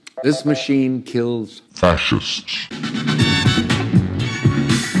This machine kills fascists.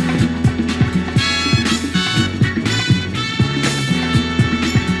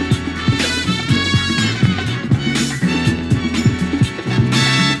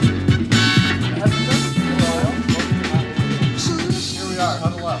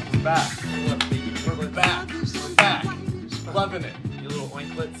 Loving it. You little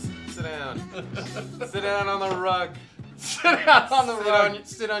oinklets. Sit down. Sit down on the rug. Sit down on the rug.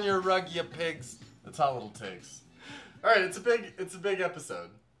 Sit on your rug, you pigs. That's how little takes. All right, it's a big episode.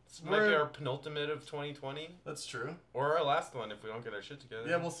 This might be our penultimate of 2020, That's true. or our last one if we don't get our shit together.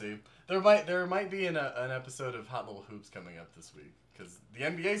 Yeah, we'll see. There might be an episode of Hot Little Hoops coming up this week because the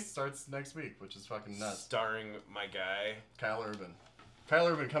NBA starts next week, which is fucking nuts. Starring my guy. Kyle Urban. Kyle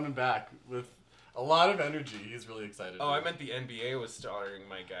Urban coming back with a lot of energy. He's really excited. Oh, I meant the NBA was starring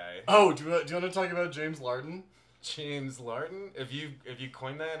my guy. Oh, do you want to talk about James Larden? James Larden? If you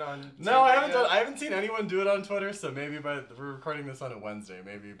coined that on No, I haven't seen anyone do it on Twitter, so maybe we're recording this on a Wednesday,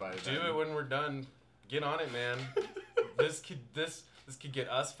 maybe by do it when we're done. Get on it, man. This could get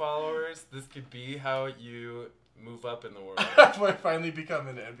us followers. This could be how you move up in the world. I finally become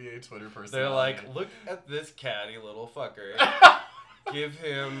an NBA Twitter person. They're like, look at this catty little fucker. Give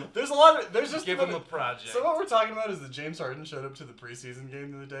him. Give him a project. So what we're talking about is that James Harden showed up to the preseason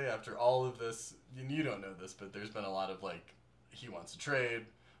game the other day after all of this. You don't know this, but there's been a lot of he wants to trade,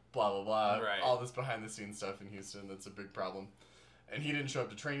 blah blah blah, right. All this behind the scenes stuff in Houston. That's a big problem, and he didn't show up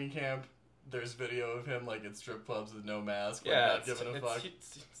to training camp. There's video of him at strip clubs with no mask, not giving a fuck.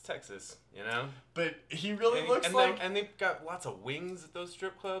 It's Texas, you know. But he really looks like, and they've got lots of wings at those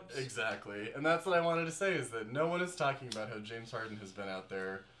strip clubs. Exactly, and that's what I wanted to say is that no one is talking about how James Harden has been out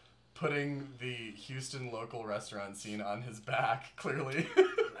there putting the Houston local restaurant scene on his back, clearly.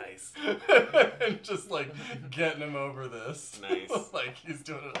 Nice. And just getting him over this. Nice. He's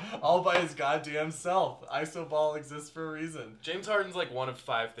doing it all by his goddamn self. Isoball exists for a reason. James Harden's one of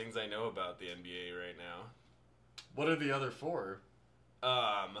 5 things I know about the NBA right now. What are the other 4?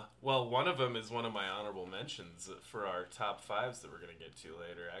 Well, one of them is one of my honorable mentions for our top 5s that we're gonna get to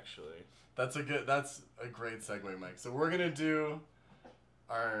later. Actually, that's a great segue, Mike. So we're gonna do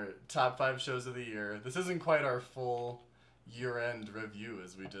our top 5 shows of the year. This isn't quite our full year-end review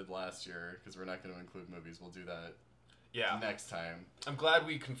as we did last year because we're not going to include movies. We'll do that next time. I'm glad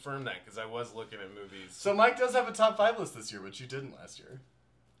we confirmed that because I was looking at movies. So Mike does have a top 5 list this year, which you didn't last year.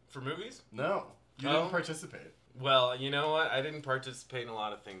 For movies? No. You didn't participate. Well, you know what? I didn't participate in a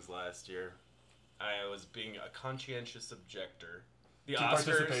lot of things last year. I was being a conscientious objector. The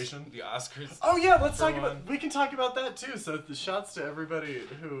Oscars. Oh yeah, we can talk about that too. So the shots to everybody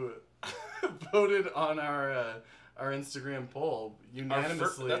who voted on our Instagram poll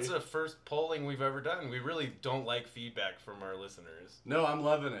unanimously. That's the first polling we've ever done. We really don't like feedback from our listeners. No, I'm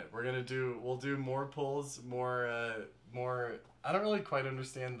loving it. We'll do more polls, more. I don't really quite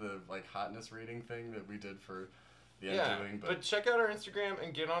understand the hotness rating thing that we did for the Undoing, but check out our Instagram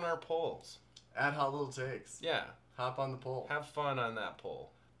and get on our polls. At Hot Little Takes. Yeah. Hop on the poll. Have fun on that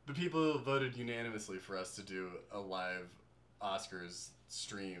poll. The people voted unanimously for us to do a live Oscars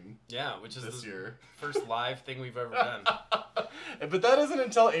stream. Yeah, which is this year first live thing we've ever done. But that isn't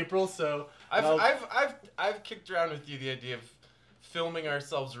until April, so I've kicked around with you the idea of filming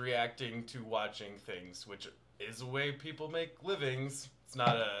ourselves reacting to watching things, which is a way people make livings. It's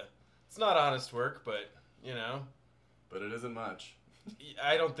not honest work, but you know. But it isn't much.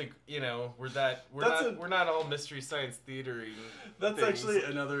 I don't think we're not all Mystery Science Theater-y. That's things. Actually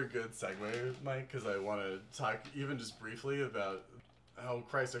another good segue, Mike, because I want to talk even just briefly about. Oh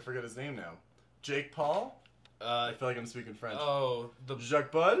Christ, I forget his name now. Jake Paul. I feel like I'm speaking French. Oh, the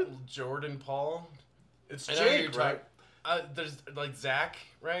Jacques Bud. Jordan Paul. It's Jake, right? There's Zach,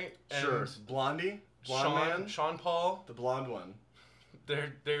 right? And sure. Blondie. Sean Paul. The blonde one.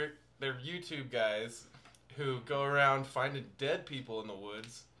 They're YouTube guys who go around finding dead people in the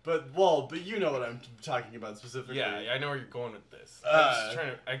woods. But you know what I'm talking about specifically. Yeah, I know where you're going with this.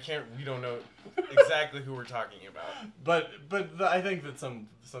 We don't know exactly who we're talking about. But I think that some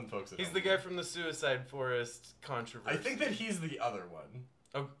folks. He's the guy from the Suicide Forest controversy. I think that he's the other one.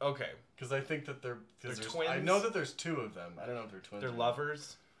 Oh, okay. Because I think that they're twins. I know that there's 2 of them. I don't know if they're twins. They're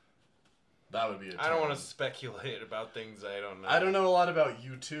lovers. That would be a term. I don't want to speculate about things I don't know. I don't know a lot about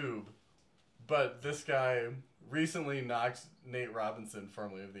YouTube, but this guy recently knocked Nate Robinson,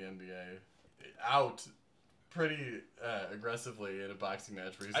 formerly of the NBA, out pretty aggressively in a boxing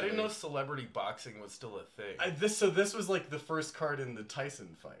match recently. I didn't know celebrity boxing was still a thing. This was the first card in the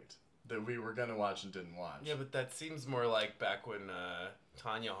Tyson fight that we were gonna watch and didn't watch. Yeah, but that seems more like back when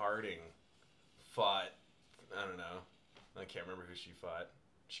Tanya Harding fought. I don't know. I can't remember who she fought.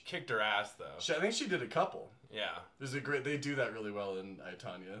 She kicked her ass though. I think she did a couple. Yeah. They do that really well in I,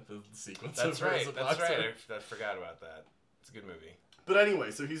 Tonya, the sequence. That's of her as right. a That's boxer. right. I forgot about that. It's a good movie. But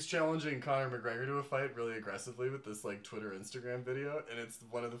anyway, so he's challenging Conor McGregor to a fight really aggressively with this like Twitter, Instagram video, and it's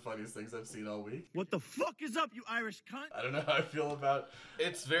one of the funniest things I've seen all week. What the fuck is up, you Irish cunt? I don't know how I feel about.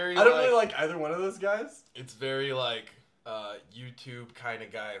 It's very. I don't really like either one of those guys. It's very like YouTube kind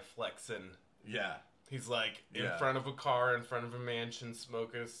of guy flexing. Yeah. He's like in Yeah. front of a car, in front of a mansion,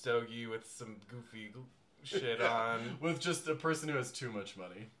 smoking a stogie with some goofy shit on. With just a person who has too much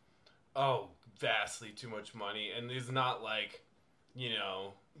money. Oh, vastly too much money, and is not like, you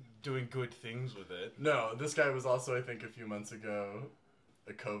know, doing good things with it. No, this guy was also, I think, a few months ago,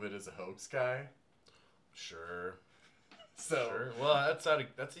 a COVID is a hoax guy. Sure. So. Sure. Well, that's how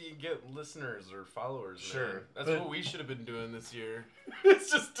you get listeners or followers. Man. Sure. That's but- what we should have been doing this year.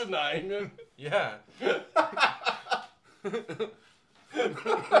 It's just denying him. Yeah.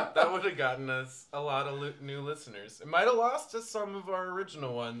 That would have gotten us a lot of new listeners. It might have lost us some of our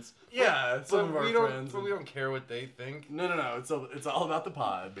original ones. Yeah, some of our friends. But we don't care what they think. No. It's all about the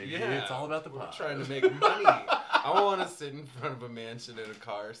pod, baby. Yeah, It's all about the pod. We're trying to make money. I want to sit in front of a mansion in a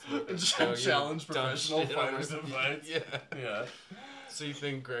car, smoking stogie, challenge dumb professional shit on fighters to my- fight. Yeah. Yeah. So you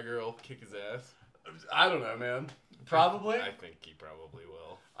think Gregor will kick his ass? I don't know, man. Probably. I think he probably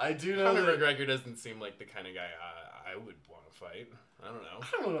will. I do know Conor that. McGregor doesn't seem like the kind of guy I would want to fight. I don't know. I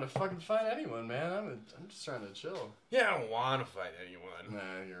don't really want to fucking fight anyone, man. I'm just trying to chill. Yeah, I don't want to fight anyone.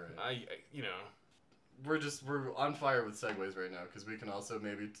 Nah, you're right. You know. We're on fire with segues right now because we can also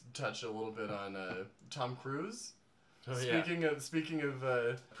maybe touch a little bit on Tom Cruise. Oh, yeah. Speaking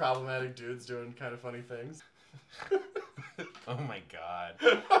of problematic dudes doing kind of funny things. Oh my god.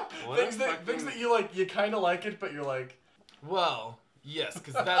 things that you like, you kind of like it, but you're like, Well, yes,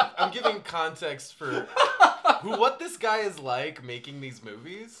 because that I'm giving context for what this guy is like making these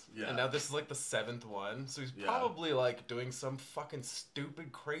movies. Yeah. And now this is like the 7th one, so he's Yeah. probably like doing some fucking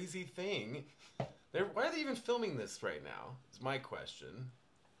stupid, crazy thing. Why are they even filming this right now? Is my question.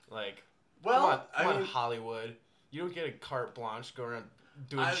 Like, well, come on, Hollywood. You don't get a carte blanche to go around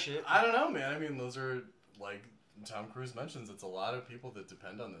doing shit. I don't know, man. I mean, those are like Tom Cruise mentions. It's a lot of people that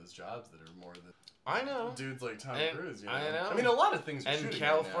depend on those jobs that are more than I know. dudes like Tom And- Cruise. You know? I know. I mean, a lot of things. Are And shooting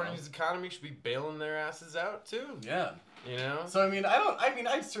California's right economy should be bailing their asses out too. now. Yeah. You know? So I mean,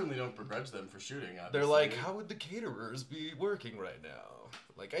 I certainly don't begrudge them for shooting. Obviously. They're like, how would the caterers be working right now?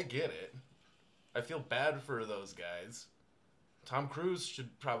 Like, I get it. I feel bad for those guys. Tom Cruise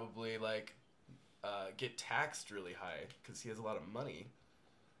should probably like get taxed really high because he has a lot of money.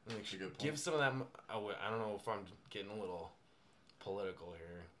 And they That's a should good point. give some of that. I don't know if I'm getting a little political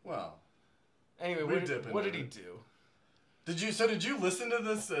here. Well, Anyway, We what dip did, what into did he it. do? did you listen to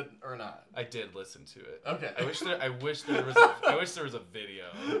this or not? I did listen to it. Okay. I wish there was a video.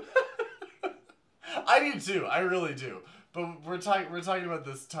 I do too. I really do. But we're talking about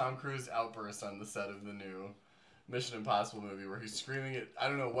this Tom Cruise outburst on the set of the new Mission Impossible movie where he's screaming at I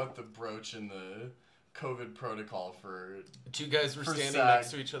don't know what the broach in the COVID protocol for, Two guys were For standing SAG.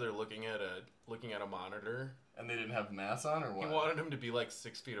 next to each other, looking at a monitor. and they didn't have masks on or what? He wanted them to be like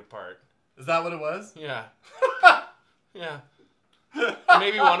 6 feet apart. Is that what it was? Yeah. Yeah. Or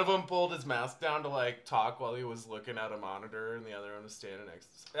maybe one of them pulled his mask down to like talk while he was looking at a monitor, and the other one was standing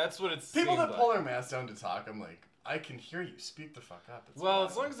next. That's what it's. People that pull their masks down to talk, I'm like, I can hear you. Speak the fuck up. It's Well,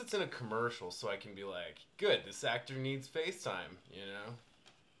 fine. as long as it's in a commercial, so I can be like, good, this actor needs FaceTime, you know,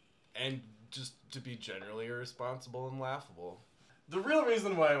 and just to be generally irresponsible and laughable. The real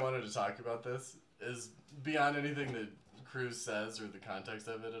reason why I wanted to talk about this is beyond anything that Cruise says or the context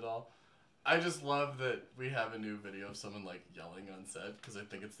of it at all. I just love that we have a new video of someone like yelling on set because I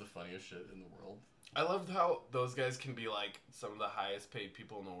think it's the funniest shit in the world. I love how those guys can be like some of the highest paid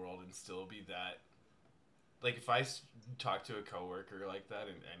people in the world and still be that. Like if I talk to a coworker like that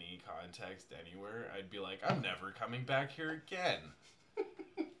in any context anywhere, I'd be like, I'm never coming back here again.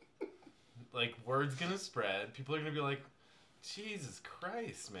 Like word's gonna spread. People are gonna be like, Jesus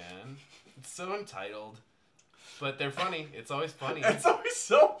Christ, man. It's so entitled. But they're funny. It's always funny. It's always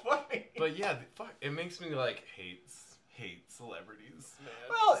so funny. But yeah, fuck, it makes me like hate celebrities, man.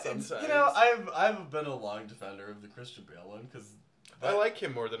 Well, sometimes. it's, you know, I've been a long defender of the Christian Bale one because I like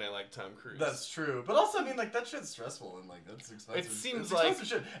him more than I like Tom Cruise. That's true, but also I mean like that shit's stressful and like that's expensive. It seems it's like-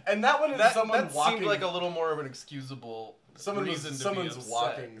 expensive shit. And that one is someone that walking. seemed like a little more of an excusable reason to someone's be upset.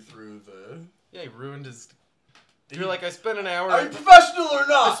 walking through the. Yeah, he ruined his. You're like, I spent an hour. Are you professional or I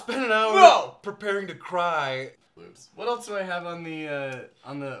not? spent an hour No! preparing to cry. Loops. What else do I have on the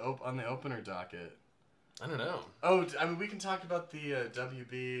opener docket? I don't know. Oh, I mean we can talk about the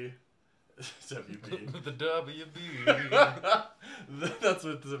WB WB. The WB. That's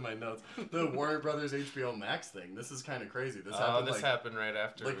what's in my notes. The Warner Brothers HBO Max thing. This is kind of crazy. This happened right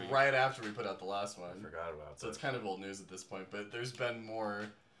after. Right after we put out the last one. I forgot about So it's kind of old news at this point, but there's been more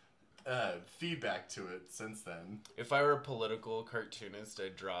feedback to it since then. If I were a political cartoonist,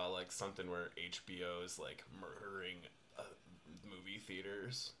 I'd draw like something where HBO is like murdering movie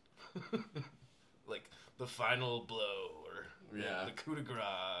theaters, like the final blow or the coup de grace.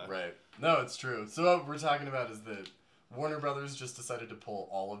 Right. No, it's true. So what we're talking about is that Warner Brothers just decided to pull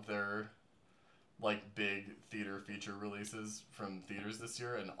all of their like big theater feature releases from theaters this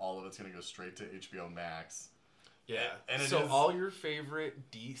year, and all of it's gonna go straight to HBO Max. Yeah. And so all your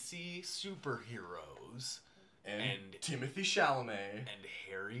favorite DC superheroes and Timothy Chalamet and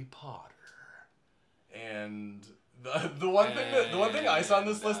Harry Potter and the one thing I saw on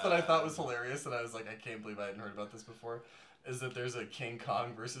this list that I thought was hilarious, and I was like, I can't believe I hadn't heard about this before, is that there's a King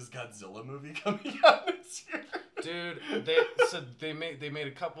Kong versus Godzilla movie coming out this year. Dude, they made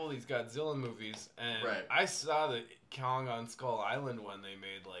a couple of these Godzilla movies, and right. I saw the Kong on Skull Island one they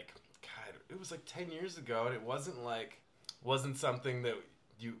made like, God, it was like 10 years ago, and it wasn't something that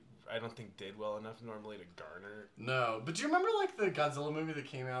I don't think did well enough normally to garner. No, but do you remember like the Godzilla movie that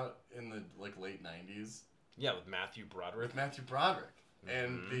came out in the like late 90s? Yeah, with Matthew Broderick.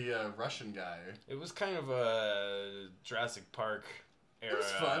 And the Russian guy. It was kind of a Jurassic Park era. It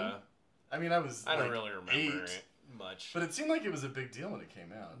was fun. I mean, I don't really remember 8, it much. But it seemed like it was a big deal when it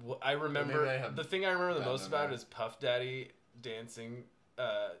came out. Well, I remember the thing I remember the most about is Puff Daddy dancing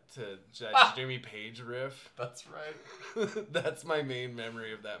to that Jimmy Page riff. That's right. That's my main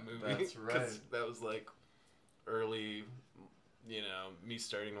memory of that movie. That's right. That was like early, me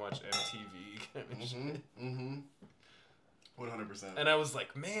starting to watch MTV kind of shit. 100%. And I was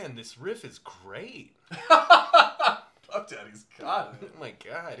like, man, this riff is great. Puff Daddy's got it. Oh my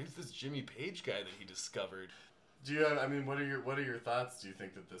God, who's this Jimmy Page guy that he discovered? Do you have? I mean, what are your thoughts? Do you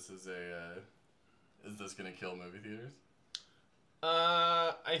think that this is is this gonna kill movie theaters?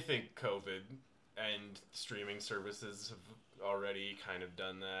 I think COVID and streaming services have already kind of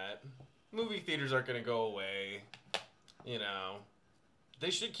done that. Movie theaters aren't gonna go away. They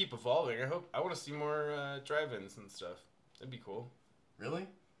should keep evolving. I want to see more drive-ins and stuff. That'd be cool. Really?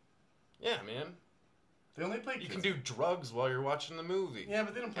 Yeah, man. They only play. You can do drugs while you're watching the movie. Yeah,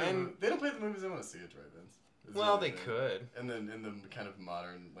 but they don't play. They don't play the movies I want to see at drive-ins. Well, they could. And then in the kind of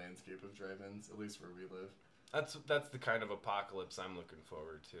modern landscape of drive-ins, at least where we live. That's the kind of apocalypse I'm looking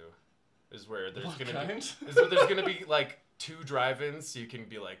forward to. Is where there's there's gonna be like 2 drive-ins, so you can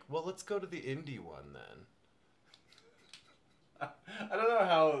be like, well, let's go to the indie one then. I don't know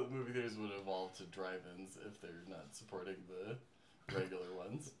how movie theaters would evolve to drive-ins if they're not supporting the regular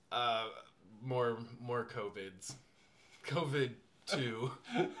ones. More COVIDs. COVID 2.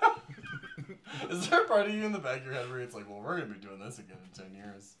 Is there a part of you in the back of your head where it's like, well, we're gonna be doing this again in 10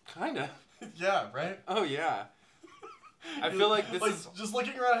 years? Kinda. Yeah, right? Oh yeah. I feel like this is just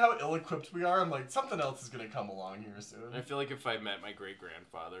looking around how ill-equipped we are. I'm like, something else is gonna come along here soon. I feel like if I met my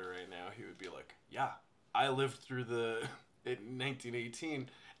great-grandfather right now, he would be like, yeah, I lived through in 1918,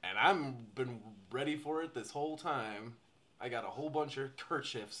 and I've been ready for it this whole time. I got a whole bunch of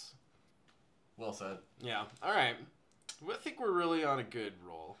kerchiefs. Well said. Yeah. All right. I think we're really on a good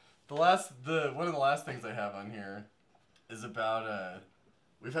roll. One of the last things I have on here is about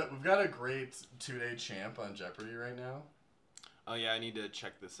we've got a great 2-day champ on Jeopardy right now. Oh yeah, I need to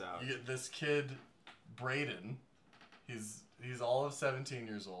check this out. You get this kid, Brayden. He's all of 17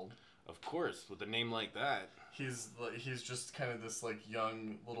 years old. Of course, with a name like that. He's just kind of this like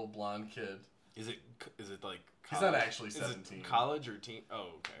young little blonde kid. Is it like college? He's not actually 17. Is it college or teen? Oh,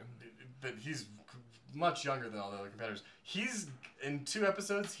 okay. But he's much younger than all the other competitors. He's in 2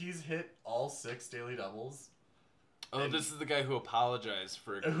 episodes. He's hit all 6 daily doubles. Oh, this is the guy who apologized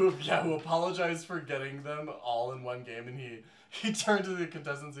for. Who apologized for getting them all in one game, and he turned to the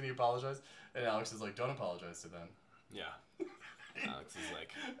contestants and he apologized, and Alex is like, "Don't apologize to them." Yeah. Alex is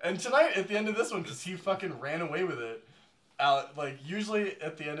like. And tonight, at the end of this one, because he fucking ran away with it. Like usually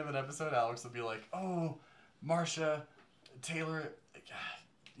at the end of an episode, Alex will be like, "Oh, Marsha, Taylor,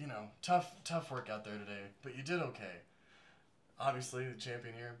 tough work out there today, but you did okay. Obviously, the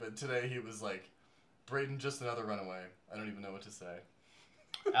champion here." But today he was like, "Brayden, just another runaway. I don't even know what to say."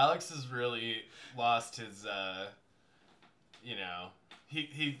 Alex has really lost his,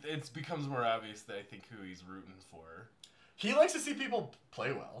 it becomes more obvious that I think who he's rooting for. He likes to see people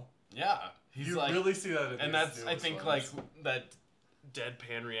play well. Yeah. He's you like, really see that in and that's, I think, ones. like, that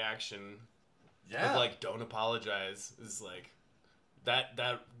deadpan reaction of, like, don't apologize is, like, that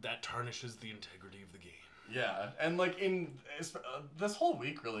tarnishes the integrity of the game. Yeah, and, like, in this whole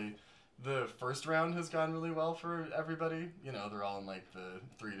week, really, the first round has gone really well for everybody. You know, they're all in like the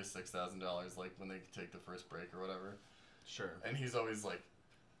 $3,000 to $6,000, like when they take the first break or whatever. Sure. And he's always like,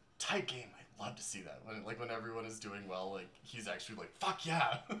 tight game. I'd love to see that. When everyone is doing well, like he's actually like, fuck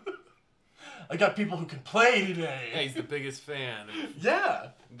yeah. I got people who can play today. Yeah, he's the biggest fan of Yeah.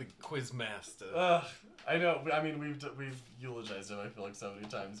 the Quizmaster. I know. I mean, we've eulogized him, I feel like, so many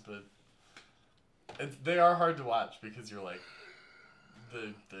times, but they are hard to watch because you're like,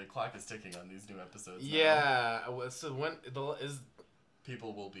 the clock is ticking on these new episodes. Yeah. So when is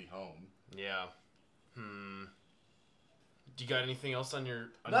people will be home. Yeah. Do you got anything else on your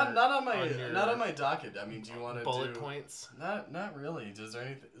Not on my docket. I mean, do you want to bullet points? Not really. Is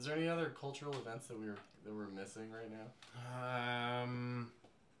there any other cultural events that we're missing right now?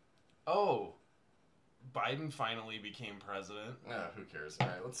 Oh, Biden finally became president. Who cares? All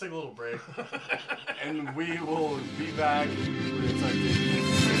right, let's take a little break, and we will be back. We're gonna start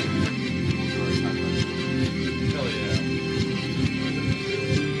Hell yeah.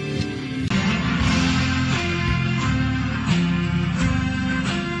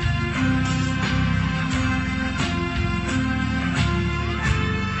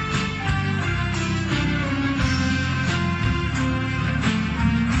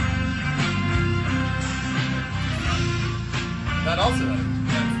 Also,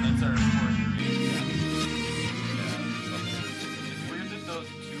 that's our fourth reading. It's weird that those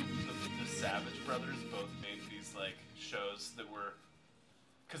two, the Savage brothers, both made these like shows that were.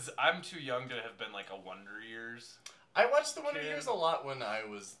 Because I'm too young to have been like a Wonder Years. I watched the Wonder Years a lot when I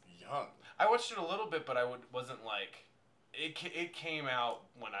was young. I watched it a little bit, but I wasn't like. It came out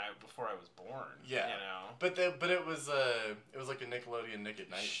before I was born. Yeah, you know. But it was like a Nickelodeon Nick at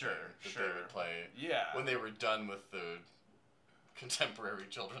Night thing that they would play. Yeah. When they were done with the contemporary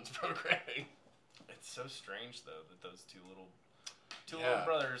children's programming. It's so strange though that those two little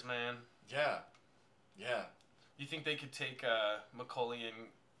brothers, man. Yeah. You think they could take Macaulay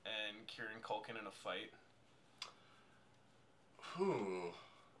and Kieran Culkin in a fight? Who?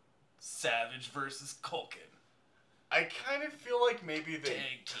 Savage versus Culkin. I kind of feel like maybe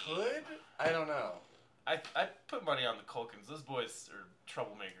they could. I don't know. I'd put money on the Culkins. Those boys are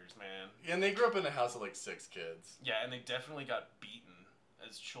troublemakers, man. And they grew up in a house of like 6 kids. Yeah, and they definitely got beaten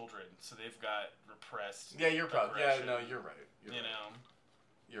as children, so they've got repressed. Yeah, you're probably. Yeah, no, you're right.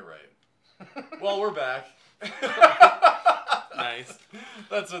 You're right. Well, we're back. Nice.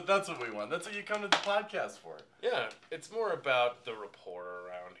 That's what we want. That's what you come to the podcast for. Yeah, it's more about the rapport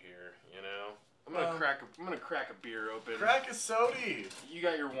around here, you know. I'm gonna crack a beer open. Crack a sody. You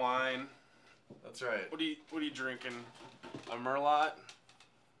got your wine. That's right. What are you drinking? A Merlot?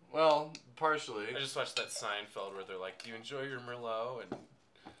 Well, partially. I just watched that Seinfeld where they're like, "Do you enjoy your Merlot?" And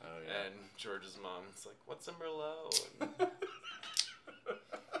and George's mom's like, "What's a Merlot?"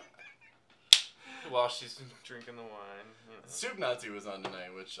 And while she's drinking the wine. You know. Soup Nazi was on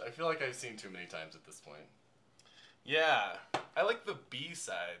tonight, which I feel like I've seen too many times at this point. Yeah, I like the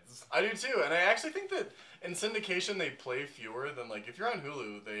B-sides. I do too, and I actually think that in syndication they play fewer than like if you're on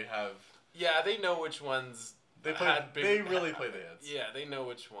Hulu they have. Yeah, they know which ones. They really play the hits. Yeah, they know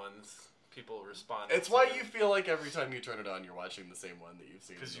which ones people respond. It's why you feel like every time you turn it on, you're watching the same one that you've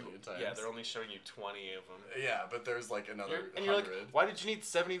seen a million times. Yeah, they're only showing you 20 of them. Yeah, but there's like another 100. And you're like, why did you need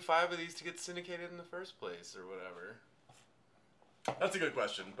 75 of these to get syndicated in the first place, or whatever? That's a good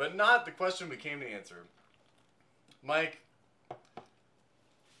question, but not the question we came to answer. Mike,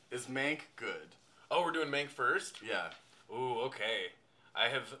 is Mank good? Oh, we're doing Mank first? Yeah. Ooh, okay.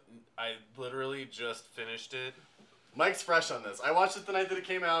 I literally just finished it. Mike's fresh on this. I watched it the night that it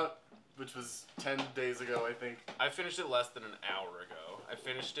came out, which was 10 days ago, I think. I finished it less than an hour ago. I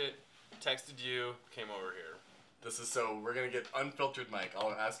finished it, texted you, came over here. We're going to get unfiltered Mike.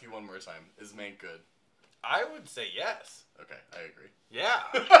 I'll ask you one more time. Is Mank good? I would say yes. Okay, I agree. Yeah.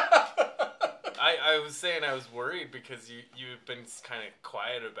 I was saying I was worried because you've been kind of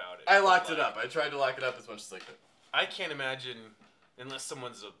quiet about it. I locked it up. I tried to lock it up as much as I could. I can't imagine, unless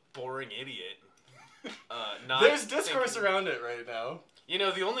someone's a boring idiot, There's discourse around it right now. You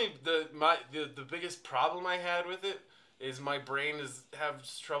know, the biggest problem I had with it is my brain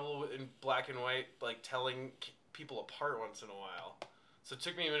has trouble in black and white, like telling people apart once in a while. So it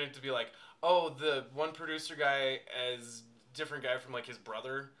took me a minute to be like, oh, the one producer guy as different guy from like his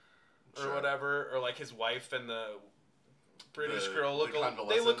brother or whatever, or like his wife and the British girl look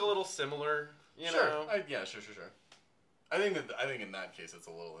a little similar. You know? Sure. I think in that case it's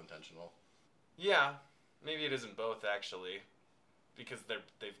a little intentional. Yeah, maybe it isn't both actually, because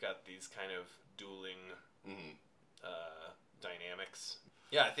they've got these kind of dueling dynamics.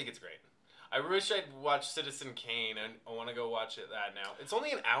 Yeah, I think it's great. I wish I'd watched Citizen Kane, and I want to go watch that now. It's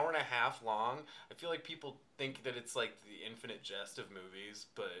only an hour and a half long. I feel like people think that it's like the infinite jest of movies,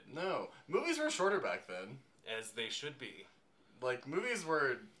 but No, movies were shorter back then. as they should be. Like movies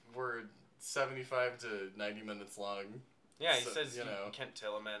were 75 to 90 minutes long. Yeah, he So, says you you know. can't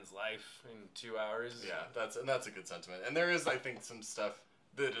tell a man's life in 2 hours. Yeah, that's a good sentiment. And there is, I think, some stuff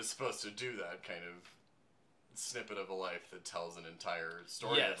that is supposed to do that kind of snippet of a life that tells an entire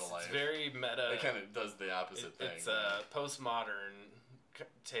story yes, of a life. it's very meta. It kind of does the opposite thing. It's a postmodern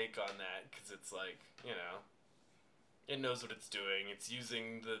take on that because it's like, you know, it knows what it's doing. It's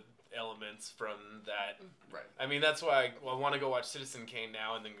using the elements from that. Right. I mean, that's why I want to go watch Citizen Kane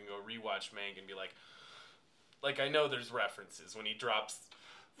now and then go rewatch Mank and be like I know there's references when he drops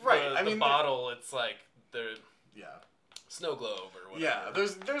Right. the bottle. It's like the Yeah. snow globe or whatever. Yeah,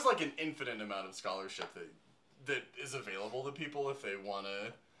 there's like an infinite amount of scholarship that is available to people if they want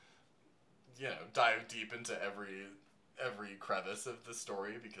to, you know, dive deep into every crevice of the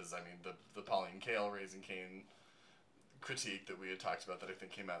story. Because I mean, the Pauline Kael Raising Cain critique that we had talked about that I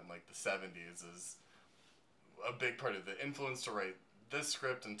think came out in like the 70s is a big part of the influence to write this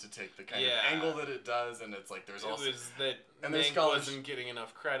script and to take the kind of angle that it does. And it's like there's also it was that and there's Mank scholars- wasn't getting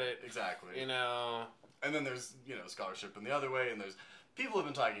enough credit. exactly. You know. And then there's, you know, scholarship in the other way, and there's people have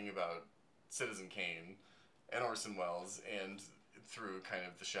been talking about Citizen Kane and Orson Welles and through kind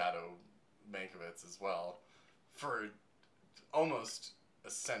of the shadow Mankiewicz as well for almost a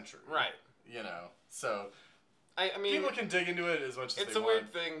century. Right. You know. So I mean, people can dig into it as much as it's they a want.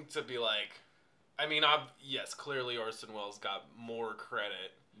 weird thing to be like. I mean, yes, clearly Orson Welles got more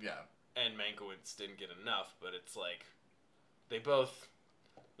credit, Yeah. and Mankiewicz didn't get enough. But it's like they both,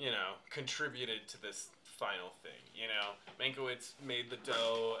 you know, contributed to this final thing. You know, Mankiewicz made the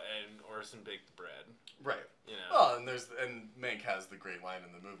dough, and Orson baked the bread. Right. You know. Well, and Mank has the great line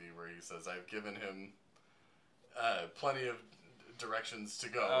in the movie where he says, "I've given him plenty of directions to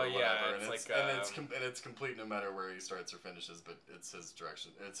go." Oh, or yeah, whatever. it's and it's, like, and it's complete no matter where he starts or finishes, but it's his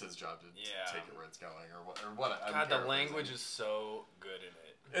direction. It's his job to take it where it's going, or what. I'm God, the paraphrasing. language is so good in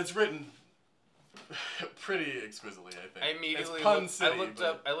it. It's written pretty exquisitely, I think. I immediately it's pun looked, city,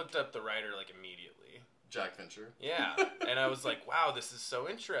 I looked up the writer like immediately. Jack Fincher. Yeah, and I was like, wow, this is so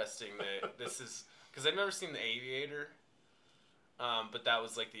interesting that this is because I've never seen The Aviator, but that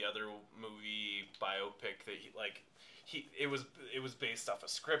was like the other movie biopic that it was based off a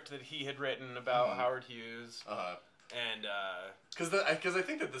script that he had written about Howard Hughes, and because I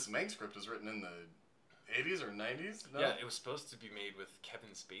think that this Mank script was written in the 80s or 90s. No? yeah, it was supposed to be made with Kevin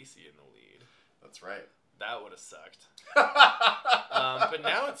Spacey in the lead. That's right. That would have sucked. But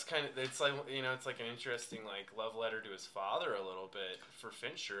now it's like, you know, it's like an interesting like love letter to his father a little bit for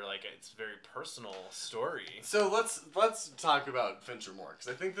Fincher. Like it's a very personal story. So let's talk about Fincher more, because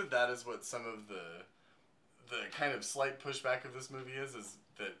I think that is what some of the kind of slight pushback of this movie is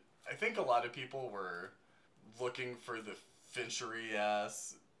that I think a lot of people were looking for the Finchery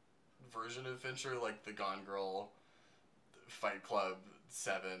ass version of Fincher, like the Gone Girl, Fight Club,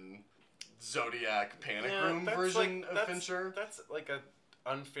 Seven, Zodiac, Panic Room version of Fincher. That's like a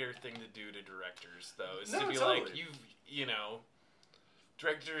unfair thing to do to directors, though, is No, to be totally. like, you know,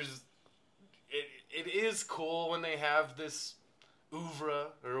 directors, it is cool when they have this oeuvre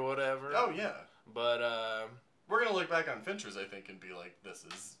or whatever. Oh yeah. But, We're gonna look back on Fincher's, I think, and be like, this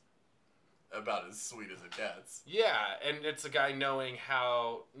is about as sweet as it gets. yeah, and it's a guy knowing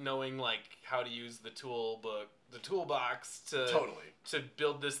how to use the toolbox to Totally. to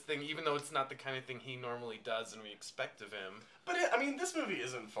build this thing, even though it's not the kind of thing he normally does and we expect of him. But this movie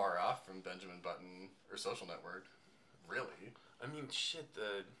isn't far off from Benjamin Button or Social Network, really. I mean, shit,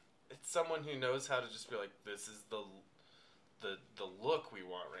 it's someone who knows how to just be like, this is the look we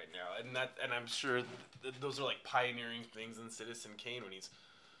want right now, and I'm sure those are like pioneering things in Citizen Kane when he's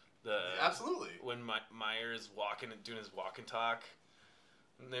Absolutely. when Meyer is walking and doing his walk and talk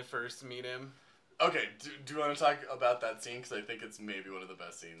when they first meet him. Okay, do you want to talk about that scene? Because I think it's maybe one of the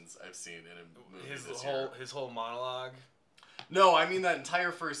best scenes I've seen in a movie this year. His whole monologue. No, I mean that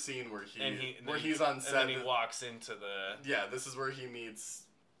entire first scene where he's on set. And then he walks into the... Yeah, this is where he meets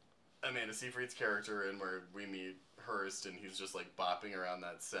Amanda Seyfried's character, and where we meet Hearst, and he's just like bopping around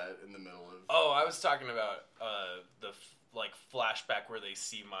that set in the middle of... Oh, I was talking about the flashback where they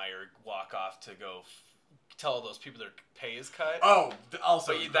see Meyer walk off to go tell those people their pay is cut. Oh,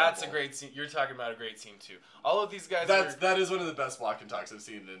 also but that's a great scene. You're talking about a great scene too. All of these guys. That is one of the best walk and talks I've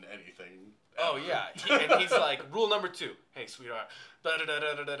seen in anything. Oh ever. yeah, and he's like, rule number 2. Hey, sweetheart. Da da da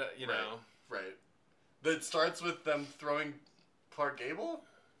da da da. You know. Right. That starts with them throwing Clark Gable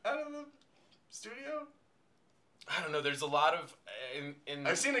out of the studio. I don't know. There's a lot of in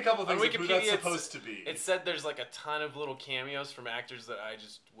I've seen a couple things on of who Wikipedia. that's supposed to be. It said there's like a ton of little cameos from actors that I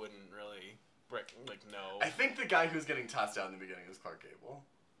just wouldn't really know. I think the guy who's getting tossed out in the beginning is Clark Gable.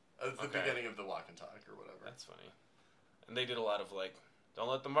 At the Okay. beginning of the walk and talk or whatever. That's funny. And they did a lot of don't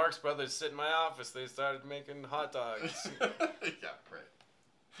let the Marx Brothers sit in my office. They started making hot dogs. Yeah,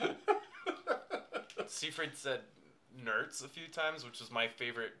 right. Seafried said nerds a few times, which was my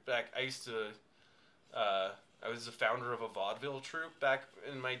favorite. I used to, I was the founder of a vaudeville troupe back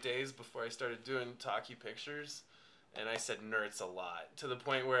in my days before I started doing talkie pictures, and I said nerds a lot to the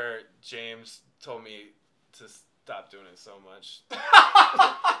point where James told me to stop doing it so much.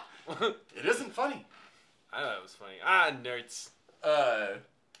 It isn't funny. I thought it was funny. Nerds.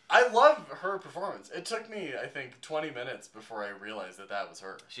 I love her performance. It took me, I think, 20 minutes before I realized that was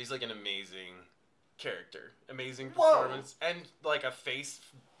her. She's like an amazing character, amazing Whoa. performance, and like a face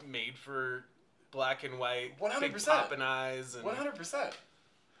made for black and white, 100%. big poppin' eyes, and 100%.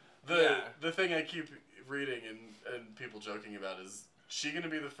 The thing I keep reading and people joking about is she gonna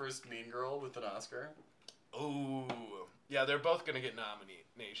be the first Mean Girl with an Oscar? Ooh, yeah, they're both gonna get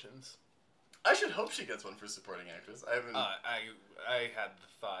nominations. I should hope she gets one for supporting actress. I haven't. I had the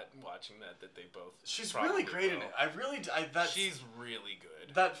thought watching that they both. She's probably really great in will. it. She's really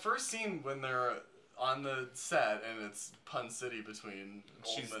good. That first scene when they're on the set and it's Pun City between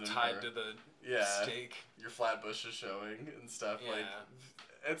She's Oldman and tied her. to the Yeah. stake. Your Flatbush is showing and stuff. Yeah. Like,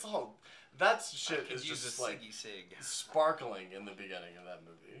 it's all that shit I could is use just a like Siggy Sig. sparkling in the beginning of that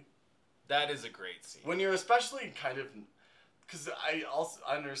movie. That is a great scene. When you're especially kind of, because I also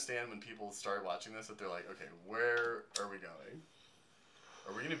understand when people start watching this that they're like, okay, where are we going?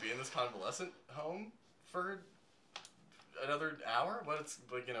 Are we going to be in this convalescent home for another hour? What's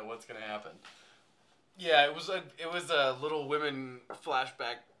going to happen? Yeah, it was a Little Women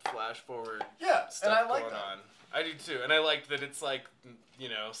flashback, flash forward. Yeah, stuff and I like going that. on. I do too, and I like that it's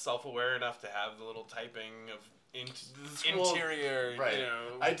self-aware enough to have the little typing of interior. Right. You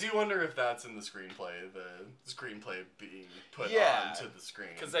know. I do wonder if that's in the screenplay being put onto the screen.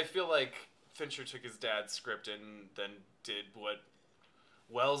 Because I feel like Fincher took his dad's script and then did what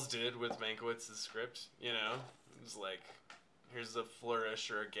Wells did with Mankiewicz's script. You know, it was like, here's a flourish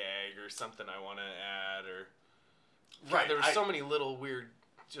or a gag or something I want to add, or right. There were so many little weird,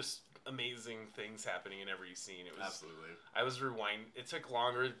 just amazing things happening in every scene. It was Absolutely. I was rewind. It took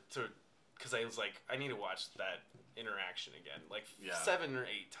longer because I was like, I need to watch that interaction again, like 7 or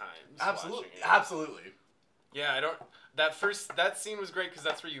 8 times. Absolutely. Yeah, that scene was great because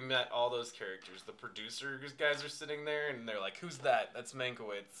that's where you met all those characters. The producers guys are sitting there and they're like, "Who's that?" That's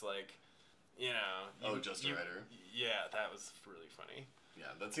Mankiewicz. Like, you know. Just a writer. Yeah, that was really funny.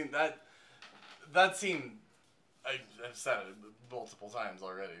 Yeah, that scene. I've said it multiple times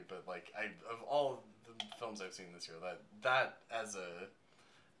already, but like of all the films I've seen this year,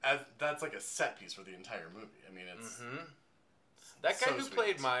 that's like a set piece for the entire movie. I mean, it's that guy so who sweet.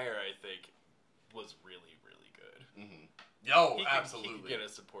 played Meyer, I think, was really, really good. Yo, He absolutely. could get a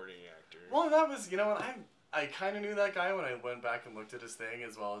supporting actor. Well, that was what I kind of knew that guy when I went back and looked at his thing,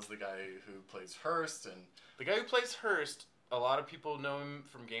 as well as the guy who plays Hearst and The guy who plays Hearst, a lot of people know him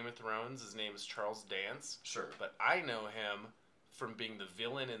from Game of Thrones. His name is Charles Dance. Sure. But I know him from being the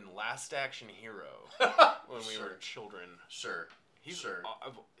villain in Last Action Hero when we were children. Sure. He's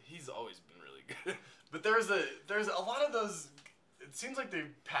always been really good. But there's a lot of those. It seems like they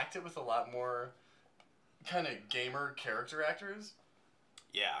packed it with a lot more kind of gamer character actors.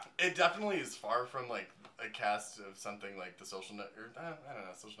 Yeah. It definitely is far from like a cast of something like The Social Network. I don't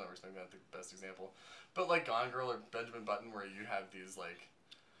know. Social Network's maybe not the best example, but like Gone Girl or Benjamin Button, where you have these like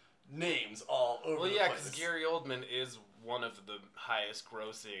names all over. Well, the yeah, place. because Gary Oldman is one of the highest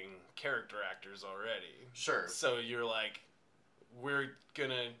grossing character actors already. Sure. So you're like, we're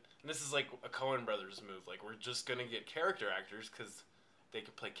gonna. And this is like a Coen Brothers move. Like, we're just gonna get character actors because they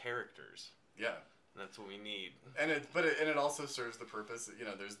could play characters. Yeah. And that's what we need. And it also serves the purpose.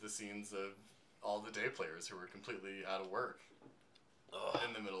 There's the scenes of all the day players who were completely out of work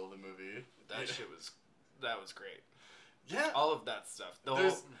in the middle of the movie. That was great. Yeah. All of that stuff.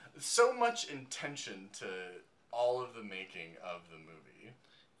 There's so much intention to all of the making of the movie.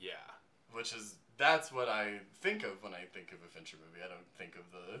 Yeah. That's what I think of when I think of a Fincher movie. I don't think of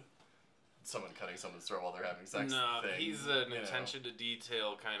someone cutting someone's throat while they're having sex. No, thing, he's an attention to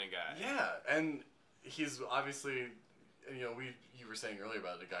detail kind of guy. Yeah, and he's obviously, you were saying earlier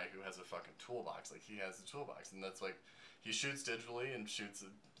about a guy who has a fucking toolbox. Like, he has a toolbox, and that's like, he shoots digitally and shoots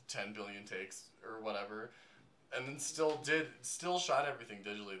 10 billion takes or whatever, and then still shot everything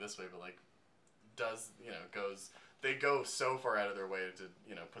digitally this way, but like, goes they go so far out of their way to,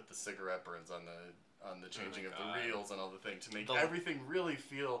 you know, put the cigarette burns on the changing of the reels and all the thing to make everything really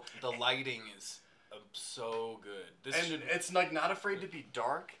feel. The lighting is so good. It's like not afraid to be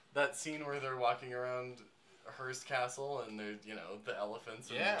dark. That scene where they're walking around Hearst Castle and they're, you know, the elephants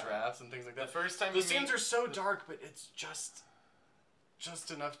and the giraffes and things like that. The first time the scenes are so dark, but it's just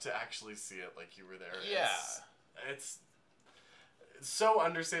enough to actually see it like you were there. Yeah. It's so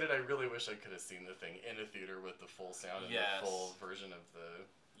understated. I really wish I could have seen the thing in a theater with the full sound and the full version of the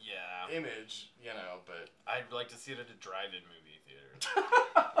image, you know, but I'd like to see it at a drive-in movie theater.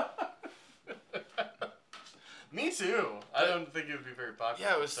 Me too. I don't think it would be very popular.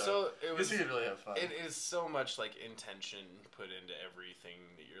 Yeah, it was I guess you could really have fun. It is so much like intention put into everything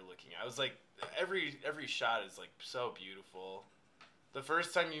that you're looking at. I was like, every shot is like so beautiful. The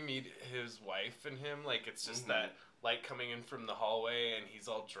first time you meet his wife and him, like it's just that light coming in from the hallway, and he's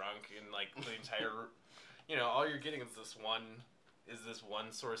all drunk, and like the entire, you know, all you're getting is this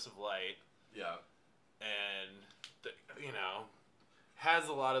one source of light. Yeah. And you know, has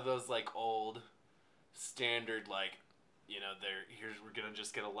a lot of those like old standard, like, you know, we're gonna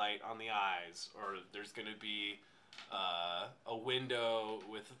just get a light on the eyes, or there's gonna be a window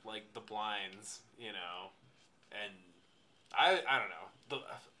with like the blinds, you know, and I don't know,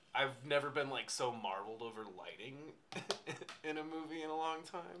 I've never been like so marveled over lighting in a movie in a long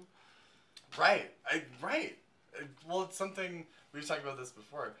time. Right. Well, it's something we've talked about this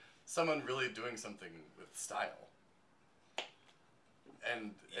before. Someone really doing something with style,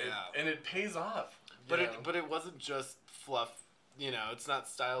 and it pays off. But it wasn't just fluff. You know, it's not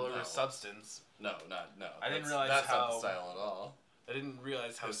style over substance. No. I didn't realize that's how not the style at all. I didn't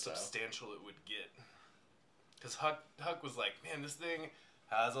realize how substantial it would get. Because Huck was like, man, this thing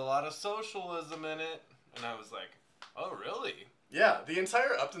has a lot of socialism in it, and I was like, oh really? Yeah, the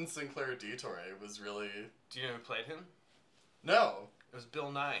entire Upton Sinclair detour was really. Do you know who played him? No. It was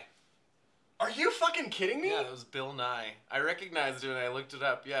Bill Nye. Are you fucking kidding me? Yeah, it was Bill Nye. I recognized him and I looked it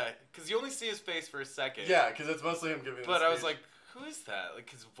up. Yeah, because you only see his face for a second. Yeah, because it's mostly him giving. But I was like, who is that? Like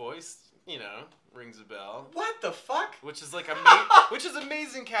his voice, you know, rings a bell. What the fuck? Which is like which is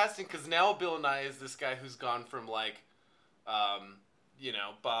amazing casting, because now Bill Nye is this guy who's gone from like, you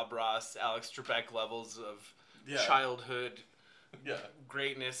know, Bob Ross, Alex Trebek levels of childhood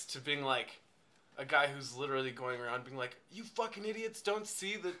greatness to being like a guy who's literally going around being like, you fucking idiots don't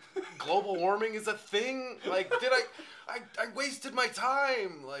see that global warming is a thing? Like, I wasted my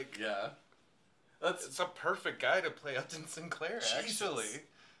time. Like, yeah. It's a perfect guy to play Upton Sinclair, actually.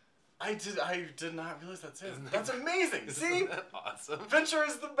 I did not realize that's him. That's amazing. See? Isn't that awesome? Venture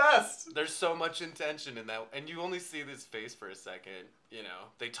is the best. There's so much intention in that, and you only see this face for a second. You know,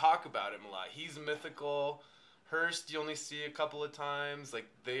 they talk about him a lot. He's mythical. Hearst, you only see a couple of times. Like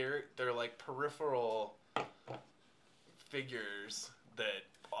they're like peripheral figures that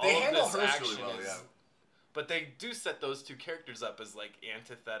all they of handle this Hearst action really well, is. But they do set those two characters up as like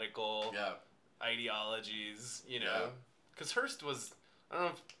antithetical ideologies, you know. Because Hearst was, I don't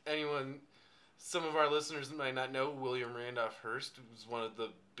know if anyone, some of our listeners might not know, William Randolph Hearst was one of the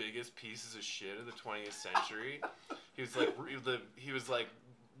biggest pieces of shit of the 20th century. He was like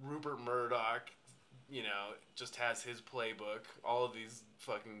Rupert Murdoch. You know, just has his playbook. All of these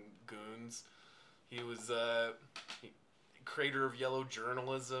fucking goons. He was creator of yellow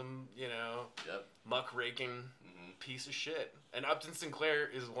journalism, you know. Yep. Muckraking piece of shit. And Upton Sinclair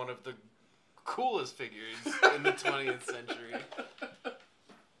is one of the coolest figures in the 20th century.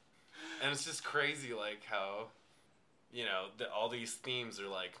 And it's just crazy, like, how, you know, all these themes are,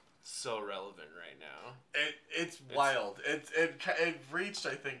 like, so relevant right now. It's wild. It reached,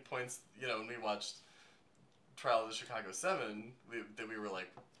 I think, points, you know, when we watched Trial of the Chicago 7, that we were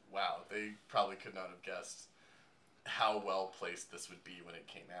like, wow, they probably could not have guessed how well placed this would be when it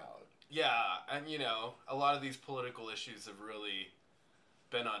came out. Yeah, and you know, a lot of these political issues have really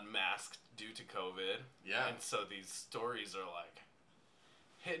been unmasked due to COVID. Yeah. And so these stories are like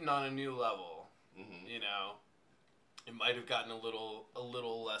hitting on a new level. You know, it might have gotten a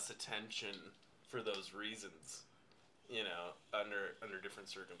little less attention for those reasons, you know, under different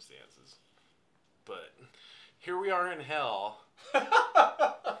circumstances. But here we are in hell.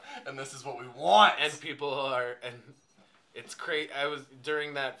 And this is what we want. And people are, and it's crazy.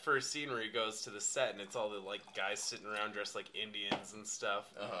 During that first scene where he goes to the set and it's all the like guys sitting around dressed like Indians and stuff.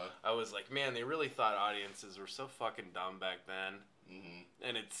 I was like, man, they really thought audiences were so fucking dumb back then.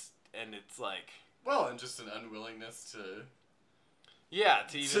 And it's like, well, and just an unwillingness to. Yeah,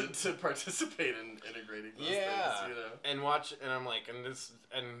 to even to participate in integrating those things, you know. And I'm like,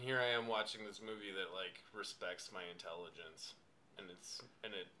 and here I am watching this movie that like respects my intelligence, and it's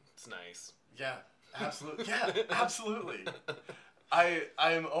nice. Yeah, Absolutely. Yeah, absolutely. I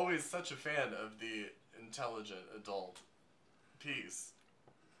am always such a fan of the intelligent adult piece.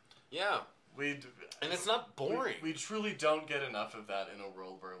 Yeah. And it's not boring. We truly don't get enough of that in a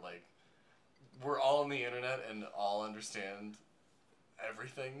world where, like, we're all on the internet and all understand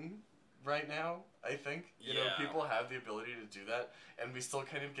everything right now, I think. You know, people have the ability to do that, and we still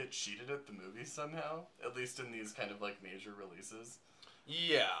kind of get cheated at the movies somehow, at least in these kind of, like, major releases.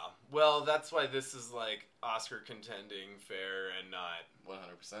 Yeah. Well, that's why this is, like, Oscar contending fare and not...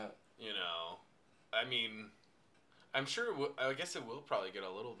 100%. You know, I mean, I'm sure, I guess it will probably get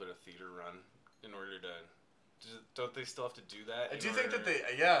a little bit of theater run in order to... Don't they still have to do that? I do think that they...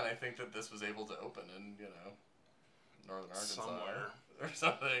 Yeah, and I think that this was able to open in, you know, Northern Arkansas. Somewhere. Or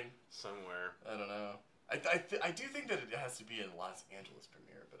something. Somewhere. I don't know. I do think that it has to be in Los Angeles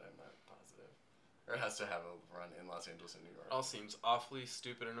premiere, but I'm not positive. Or it has to have a run in Los Angeles and New York. All seems awfully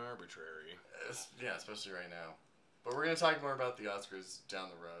stupid and arbitrary. Yeah, especially right now. But we're going to talk more about the Oscars down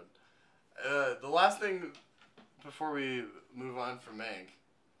the road. The last thing before we move on from Mank.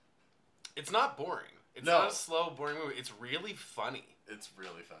 It's not boring. It's not a slow, boring movie. It's really funny. It's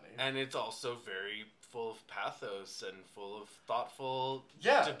really funny. And it's also very full of pathos and full of thoughtful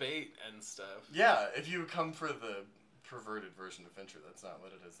debate and stuff. Yeah, if you come for the perverted version of Fincher, that's not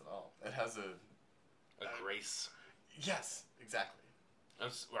what it is at all. It has a grace. Yes, exactly.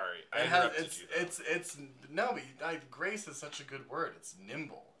 I'm sorry. I interrupted you. Grace is such a good word. It's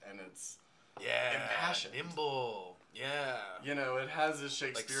nimble and it's impassioned. Nimble. Yeah. You know, it has a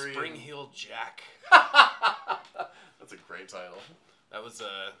Shakespearean... Like Spring-Heeled Jack. That's a great title. That was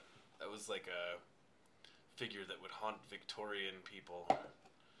like a figure that would haunt Victorian people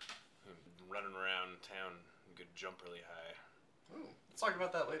running around town and could jump really high. Ooh, let's talk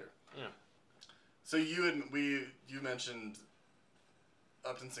about that later. Yeah. So you mentioned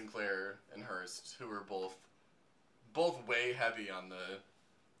Upton Sinclair and Hearst, who were both way heavy on the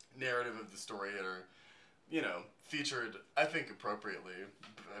narrative of the story, or, you know, featured, I think, appropriately,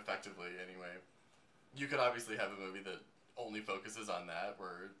 effectively, anyway. You could obviously have a movie that only focuses on that,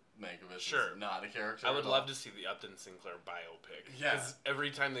 where Mankiewicz is not a character. I would love to see the Upton Sinclair biopic. Yeah. Because every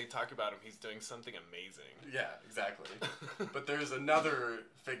time they talk about him, he's doing something amazing. Yeah, exactly. But there's another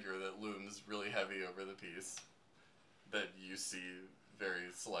figure that looms really heavy over the piece that you see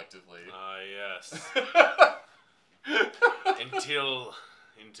very selectively. Ah, yes. Until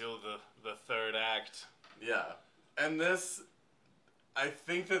the third act. Yeah. And this... I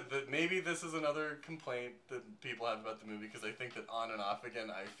think that maybe this is another complaint that people have about the movie, because I think that on and off again,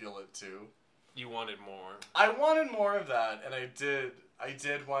 I feel it too. You wanted more. I wanted more of that, and I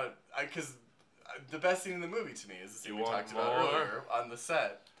did want... Because the best scene in the movie to me is the scene we talked about earlier on the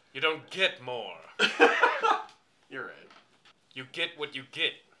set. You don't get more. You're right. You get what you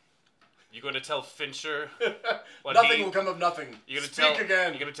get. You going to tell Fincher what Nothing will come of nothing. Speak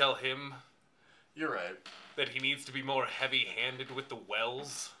again. You're going to tell him... You're right. That he needs to be more heavy-handed with the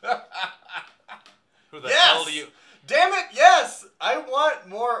Wells? Who the yes! hell do you... Damn it, yes! I want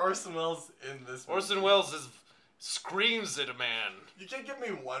more Orson Welles in this movie. Orson Welles screams at a man. You can't give me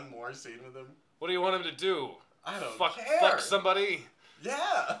one more scene with him? What do you want him to do? I don't care. Fuck somebody?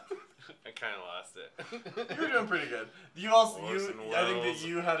 Yeah. I kind of lost it. You were doing pretty good. You also, I think that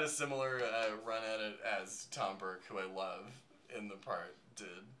you had a similar run at it as Tom Burke, who I love in the part, did.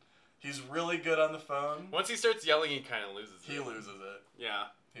 He's really good on the phone. Once he starts yelling, he kind of loses it. He loses it. Yeah.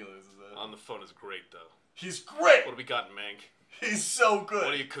 He loses it. On the phone is great, though. He's great! What do we got, Mank? He's so good.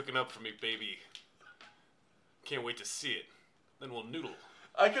 What are you cooking up for me, baby? Can't wait to see it. Then we'll noodle.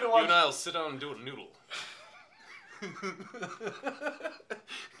 I could have watched... You and I'll sit down and do a noodle.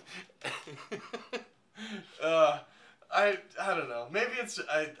 I don't know. Maybe it's...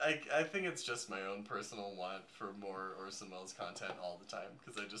 I think it's just my own personal want for more Orson Welles content all the time,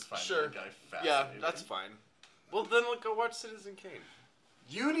 because I just find that guy fascinating. Yeah, that's fine. Well, then let's go watch Citizen Kane.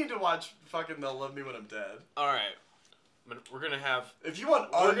 You need to watch fucking They'll Love Me When I'm Dead. Alright. We're gonna have... If you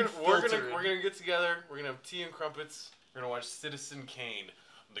want we're gonna get together, we're gonna have tea and crumpets, we're gonna watch Citizen Kane,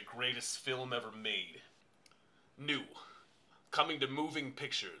 the greatest film ever made. New. Coming to moving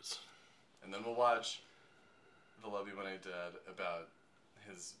pictures. And then we'll watch They'll Love You When I'm Dead about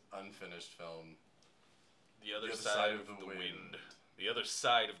his unfinished film, The Other Side of the Wind. The Other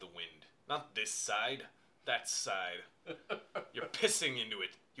Side of the Wind. Not this side, that side. You're pissing into it,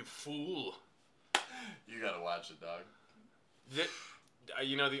 you fool. You gotta watch it, dog.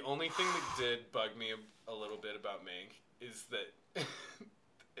 You know, the only thing that did bug me a little bit about Mank is that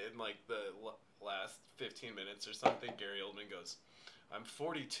in like the last 15 minutes or something, Gary Oldman goes, "I'm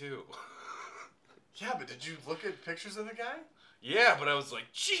 42." Yeah, but did you look at pictures of the guy? Yeah, but I was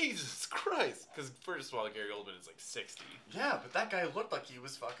like, Jesus Christ. Because first of all, Gary Oldman is like 60. Yeah, but that guy looked like he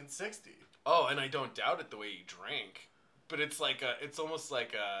was fucking 60. Oh, and I don't doubt it the way he drank. But it's like it's almost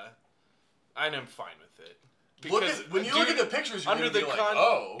like and I'm fine with it. Because when you look at the pictures, you're under gonna the be like,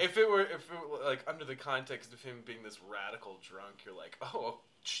 oh. if it were like under the context of him being this radical drunk, you're like, oh,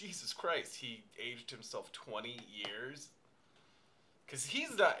 Jesus Christ, he aged himself 20 years. Because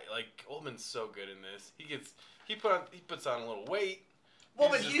he's not, like, Oldman's so good in this. He puts on a little weight. Well,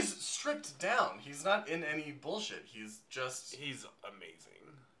 but he's stripped down. He's not in any bullshit. He's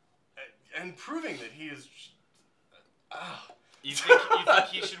amazing. And proving that he is... You think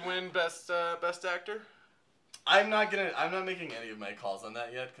he should win best actor? I'm not making any of my calls on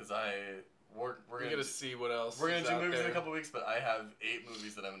that yet, because we're gonna see what else. We're gonna do movies in a couple weeks, but I have 8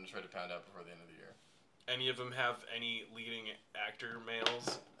 movies that I'm gonna try to pound out before the end of the year. Any of them have any leading actor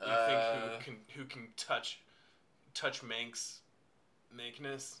males you think who can touch Manx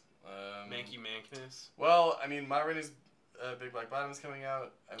Mankness? Manky Mankness? Well, I mean, Ma Rainey's Big Black Bottom is coming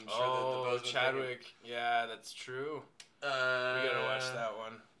out. I'm sure that the Bozeman Chadwick. Yeah, that's true. We gotta watch that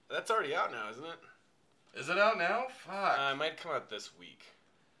one. That's already out now, isn't it? Is it out now? Fuck. It might come out this week.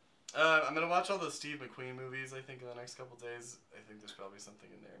 I'm gonna watch all the Steve McQueen movies, I think, in the next couple days. I think there's probably something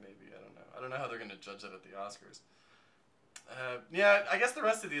in there, maybe. I don't know. I don't know how they're gonna judge that at the Oscars. Yeah, I guess the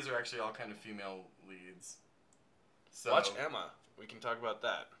rest of these are actually all kind of female leads. So watch Emma. We can talk about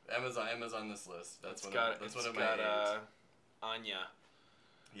that. Emma's on this list. That's one of my 8. Anya.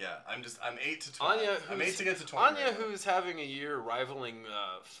 Yeah, I'm 8 to 20. I'm 8 to get to 20. Anya, right, who's having a year rivaling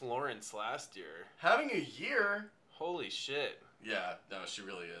Florence last year. Having a year? Holy shit. Yeah, no, she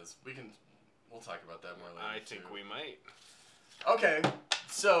really is. We'll talk about that more later. I think we might. Okay,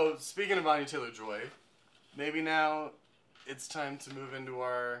 so speaking of Anya Taylor-Joy, maybe now it's time to move into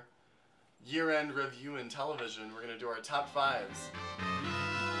our year-end review in television. We're gonna do our top 5s.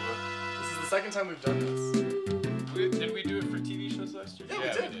 This is the second time we've done this. Did we do it for TV shows last year?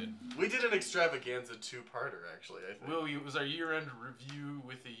 Yeah, we did. We did an extravaganza 2-parter, actually, I think. Well, it was our year-end review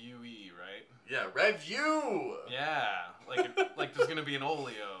with a UE, right? Yeah, review! Yeah, like there's gonna be an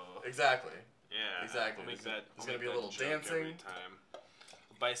Olio. Exactly. Yeah. Exactly. There's gonna be a little dancing. Every time.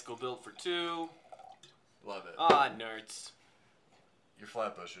 A bicycle built for 2. Love it. Nerds. Your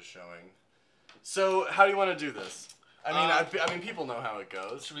Flatbush is showing. So, how do you want to do this? I mean, people know how it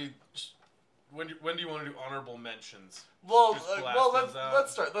goes. Should we... When do you want to do honorable mentions? Well,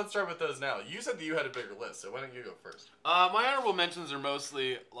 let's start with those now. You said that you had a bigger list, so why don't you go first? My honorable mentions are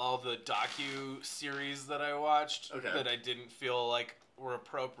mostly all the docu-series that I watched that I didn't feel like were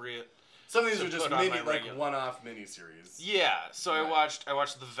appropriate. Some of these were just one-off miniseries. Yeah, so I watched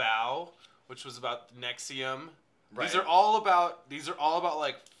The Vow, which was about NXIVM. Right. These are all about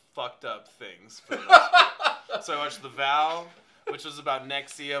like fucked up things for the most part. So I watched The Vow, which was about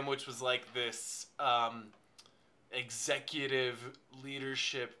NXIVM, which was like this executive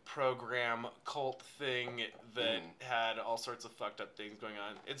leadership program cult thing that had all sorts of fucked up things going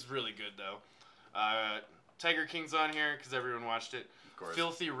on. It's really good though. Tiger King's on here because everyone watched it. Of course.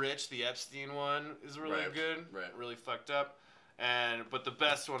 Filthy Rich, the Epstein one, is really good. Right. Really fucked up. But the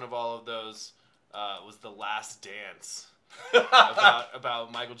best one of all of those was The Last Dance.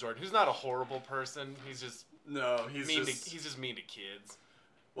 about Michael Jordan, who's not a horrible person. He's just he's just mean to kids.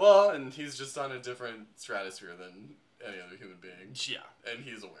 Well, and he's just on a different stratosphere than any other human being. Yeah, and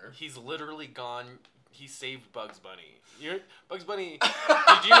he's aware. He's literally gone. He saved Bugs Bunny. Bugs Bunny.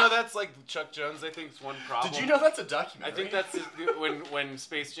 Did you know that's like Chuck Jones? I think is one problem. Did you know that's a documentary? I think that's when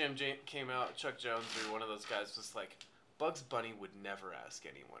Space Jam came out. Chuck Jones or one of those guys was like, Bugs Bunny would never ask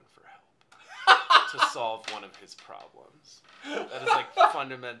anyone for help to solve one of his problems. That is like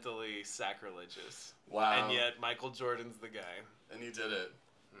fundamentally sacrilegious. Wow. And yet Michael Jordan's the guy. And he did it.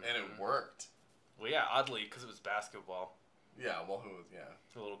 Mm-hmm. And it worked. Well, yeah, oddly, because it was basketball. Yeah, well, who was,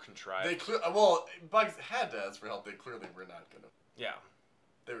 a little contrived. Bugs had to ask for help. They clearly were not going to. Yeah.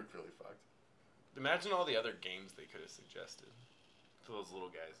 They were clearly fucked. Imagine all the other games they could have suggested for those little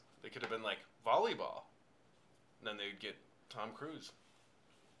guys. They could have been like volleyball. And then they'd get Tom Cruise.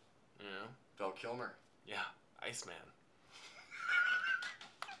 You know? Val Kilmer. Yeah, Iceman.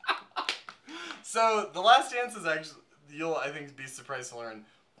 So, The Last Dance is actually, you'll, I think, be surprised to learn,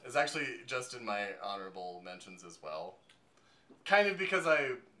 is actually just in my honorable mentions as well. Kind of because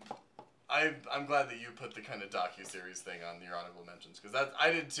I'm glad that you put the kind of docuseries thing on your honorable mentions. Because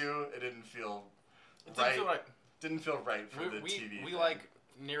I did too. It didn't feel right. Didn't feel right for the TV. We like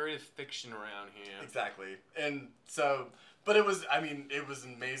narrative fiction around here. Exactly. And so... But it was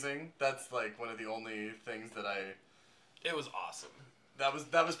amazing. That's like one of the only things that It was awesome. That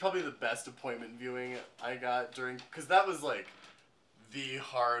was probably the best appointment viewing I got because that was like the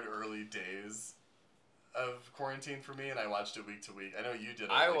hard early days of quarantine for me, and I watched it week to week. I know you did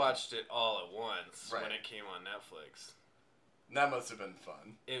it. I watched it all at once Right. when it came on Netflix. That must have been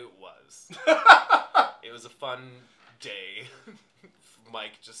fun. It was. It was a fun day.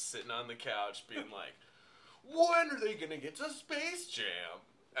 Mike just sitting on the couch being like, when are they going to get to Space Jam?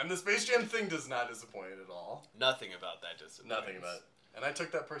 And the Space Jam thing does not disappoint at all. Nothing about that disappoints. Nothing about it. And I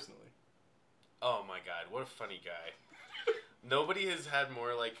took that personally. Oh my god, what a funny guy. Nobody has had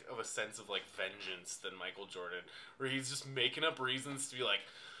more like of a sense of like vengeance than Michael Jordan, where he's just making up reasons to be like,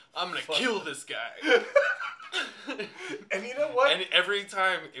 I'm gonna kill this guy. And you know what? And every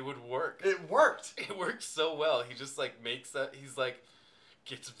time it would work. It worked. It worked so well. He just like makes that, he's like,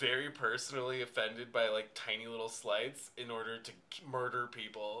 gets very personally offended by like tiny little slights in order to murder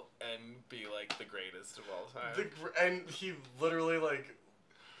people and be like the greatest of all time. And he literally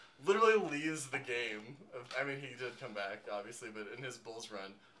leaves the game. I mean, he did come back, obviously, but in his Bulls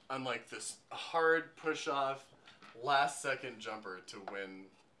run, on like this hard push-off, last-second jumper to win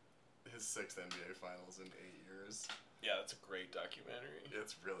his 6th NBA Finals in 8 years. Yeah, that's a great documentary.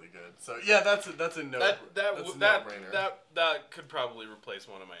 It's really good. So yeah, that's a no. No-brainer. That could probably replace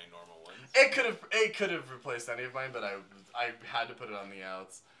one of my normal ones. It could have replaced any of mine, but I had to put it on the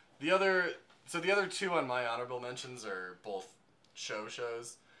outs. The other 2 on my honorable mentions are both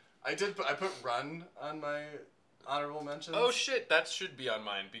shows. I put Run on my honorable mentions. Oh shit, that should be on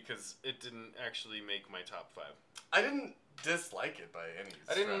mine because it didn't actually make my top 5. I didn't dislike it by any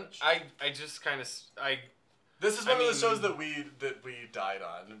stretch. I just kind of This is one of the shows that we died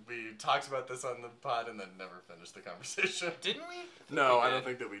on. We talked about this on the pod and then never finished the conversation. Didn't we? No, I don't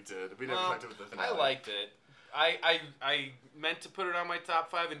think that we did. We never talked about the finale. I liked it. I meant to put it on my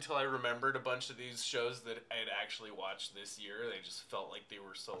top 5 until I remembered a bunch of these shows that I had actually watched this year. They just felt like they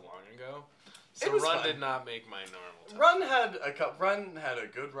were so long ago. So Run fun. did not make my normal top Run 5. Run had a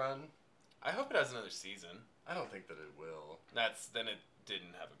good run. I hope it has another season. I don't think that it will. Then it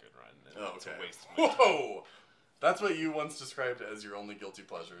didn't have a good run. Oh, It's okay. a waste of my time. Whoa! That's what you once described as your only guilty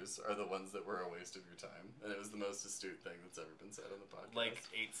pleasures, are the ones that were a waste of your time. And it was the most astute thing that's ever been said on the podcast. Like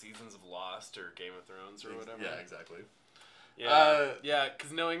 8 seasons of Lost or Game of Thrones or whatever. Yeah, exactly. Yeah,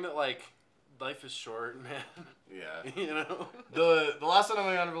 because knowing that, like, life is short, man. Yeah. You know? The last one on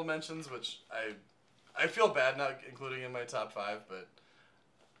my honorable mentions, which I feel bad not including in my top 5, but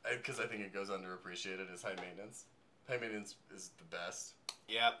because I think it goes underappreciated, is High Maintenance. High Maintenance is the best.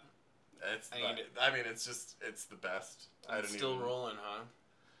 Yep. It's the best. It's still rolling, huh?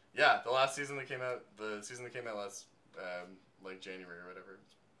 Yeah, the season that came out last like January or whatever.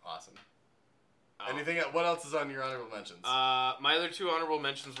 Awesome. Oh. What else is on your honorable mentions? My other 2 honorable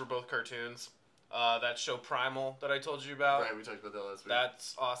mentions were both cartoons. That show Primal that I told you about. Right, we talked about that last week.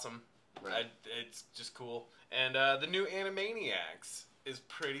 That's awesome. Right. It's just cool. And the new Animaniacs is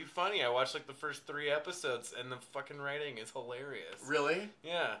pretty funny. I watched like the first 3 episodes, and the fucking writing is hilarious. Really?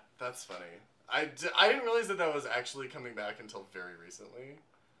 Yeah. That's funny. I didn't realize that was actually coming back until very recently.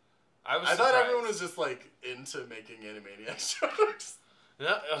 I thought surprised. everyone was just like into making Animaniacs shows.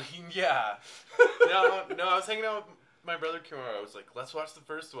 No, yeah. no, I was hanging out with my brother Kimura. I was like, let's watch the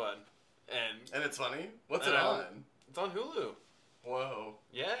first one. And it's funny? What's it on? It's on Hulu. Whoa.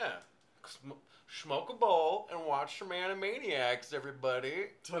 Yeah. Smoke a bowl and watch some Animaniacs, everybody.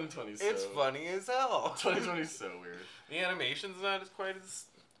 2020 is It's funny as hell. 2020 is so weird. The animation's not as quite as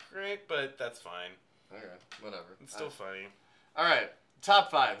great, but that's fine. Okay, whatever. It's still funny. Alright,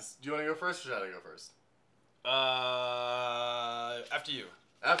 top 5s. Do you want to go first or should I go first? After you.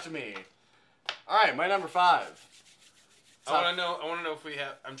 After me. Alright, my number 5. I want to know if we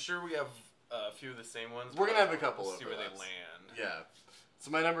have. I'm sure we have a few of the same ones. We're gonna have a couple we'll of see where they overlaps. land. Yeah.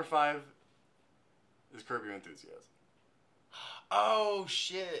 So my number 5 is Curb Your Enthusiasm. Oh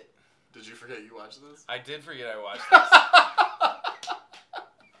shit! Did you forget you watched this? I did forget I watched this.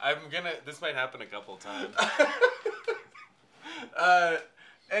 This might happen a couple times.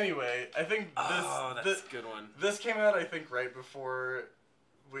 Anyway, I think that's a good one. This came out, I think, right before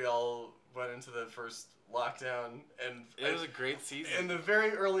we all went into the first lockdown, and it was a great season. In the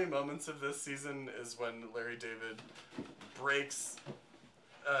very early moments of this season is when Larry David breaks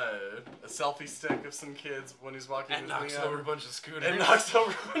a selfie stick of some kids when he's walking and with knocks Leon, over a bunch of scooters. and knocks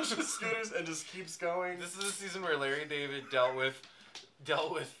over a bunch of scooters and just keeps going. This is a season where Larry David dealt with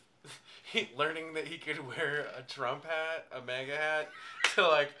learning that he could wear a Trump hat, a MAGA hat, to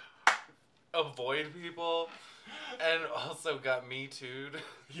like avoid people, and also got Me Too'd.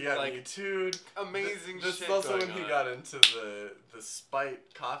 He got like, Me Too'd. Amazing shit. This is also going when he on. got into the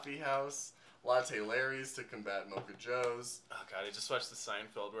Spite Coffee House, Latte Larry's to combat Mocha Joe's. Oh god, I just watched the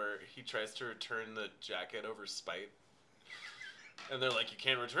Seinfeld where he tries to return the jacket over Spite. And they're like, you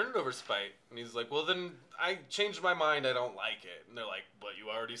can't return it over spite. And he's like, well, then I changed my mind. I don't like it. And they're like, but you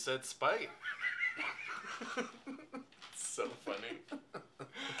already said spite. So funny.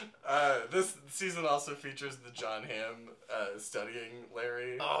 This season also features the John Hamm studying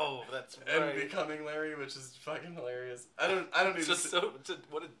Larry. Oh, that's And right. becoming Larry, which is fucking hilarious. I don't need to say,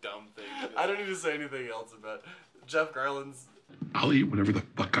 What a dumb thing. I don't need to say anything else about Jeff Garland's I'll eat whatever the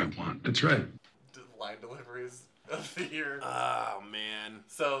fuck I want. That's right. line deliveries of the year. Oh, man.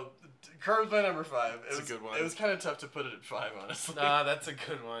 So, Curb's my number 5. It's a good one. It was kind of tough to put it at 5, honestly. Nah, that's a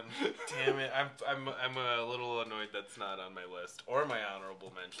good one. Damn it. I'm a little annoyed that's not on my list. Or my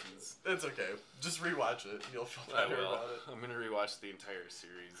honorable mentions. It's okay. Just rewatch it. You'll feel I better will. about it. I'm going to rewatch the entire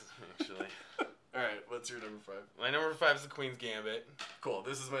series, actually. Alright, what's your number 5? My number 5 is The Queen's Gambit. Cool.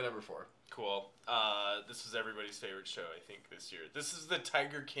 This is my number 4. Cool. This was everybody's favorite show, I think, this year. This is the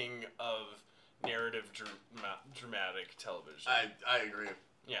Tiger King of narrative dramatic television. I agree.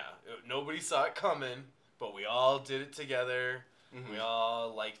 Yeah, nobody saw it coming, but we all did it together. Mm-hmm. We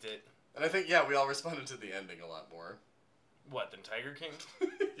all liked it. And I think, yeah, we all responded to the ending a lot more. What, than Tiger King?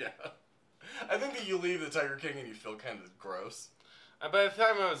 Yeah. I think that you leave the Tiger King and you feel kind of gross. By the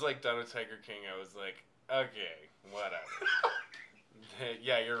time I was like done with Tiger King, I was like, okay, whatever.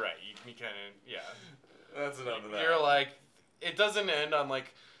 Yeah, you're right. You kind of, yeah. That's enough of that. You're like, it doesn't end on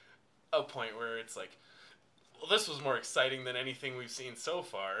like a point where it's like, well, this was more exciting than anything we've seen so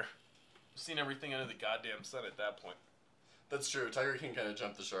far. We've seen everything under the goddamn sun at that point. That's true. Tiger King kind of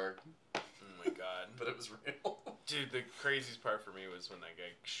jumped the shark. Oh my god. But it was real. Dude, the craziest part for me was when that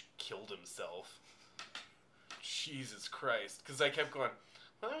guy killed himself. Jesus Christ. Because I kept going,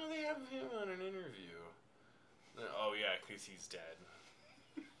 why don't they have him on an interview? Oh yeah, because he's dead.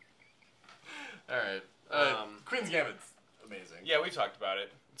 Alright. Queen's Gambit's amazing. Yeah, we talked about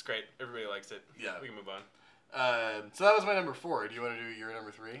it. It's great. Everybody likes it. Yeah. We can move on. So that was my number 4. Do you want to do your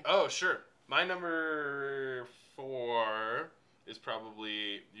number 3? Oh, sure. My number 4 is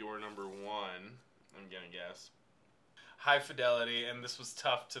probably your number 1, I'm going to guess. High Fidelity, and this was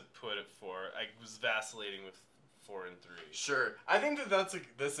tough to put it for. I was vacillating with 4 and 3. Sure. I think that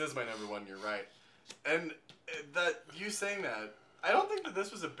this is my number 1, you're right. And that you saying that, I don't think that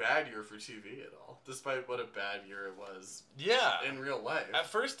this was a bad year for TV at all, despite what a bad year it was Yeah. in real life. At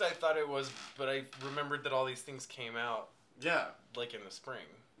first I thought it was, but I remembered that all these things came out, Yeah. like, in the spring.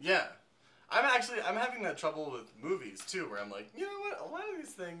 Yeah. I'm having that trouble with movies, too, where I'm like, you know what, a lot of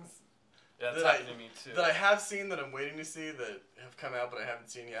these things Yeah, that's that happened to me, too. that I have seen, that I'm waiting to see, that have come out but I haven't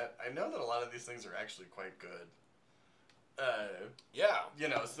seen yet, I know that a lot of these things are actually quite good. Yeah. You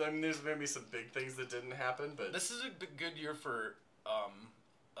know, so I mean, there's maybe some big things that didn't happen, but This is a good year for,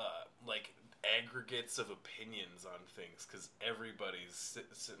 like, aggregates of opinions on things, because everybody's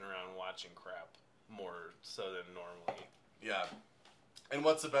sitting around watching crap more so than normally. yeah. And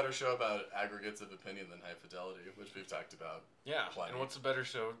what's a better show about aggregates of opinion than High Fidelity, which we've talked about? Yeah, Plenty. and what's a better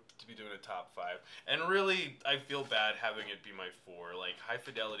show to be doing a top 5? And really, I feel bad having it be my 4. Like, High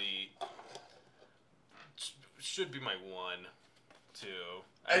Fidelity should be my 1, too.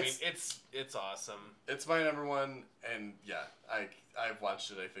 I mean, it's awesome. It's my number 1, and yeah, I've watched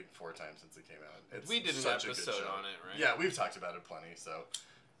it I think 4 times since it came out. It's We did an such a good episode show. on it, right? Yeah, we've talked about it plenty. So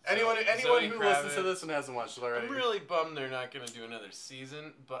anyone Zoe who listens to Kravitz. this and hasn't watched it already, I'm really bummed they're not going to do another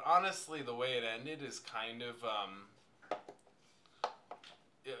season, but honestly, the way it ended is kind of,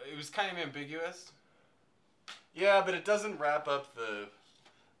 it was kind of ambiguous. yeah, but it doesn't wrap up the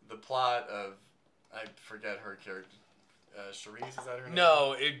plot of, I forget her character. Charisse, is that her name?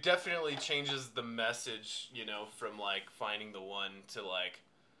 No, it definitely changes the message, you know, from, like, finding the one to, like,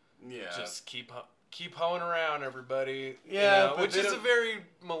 Yeah. just keep hoeing around, everybody. Yeah, you know, but which they is a don't- very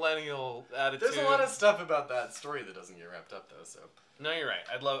millennial attitude. There's a lot of stuff about that story that doesn't get wrapped up though. So No, you're right.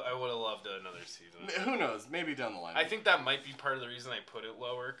 I would have loved another season. who knows? Maybe down the line. I think that might be part of the reason I put it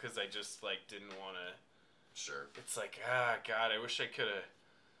lower, because I just, like, didn't want to. Sure. It's like, God, I wish I could have.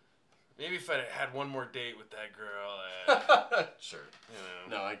 Maybe if I had one more date with that girl, Sure. you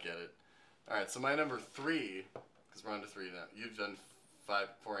know. No, I get it. All right, so my number 3, because we're on to 3 now. You've done 5,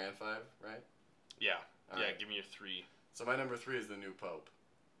 4, and 5, right? Yeah. All Yeah, right. give me your 3. So my number 3 is the new Pope.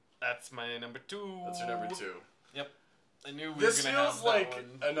 That's my number 2. That's your number 2. Yep. I knew we This were going to have feels that like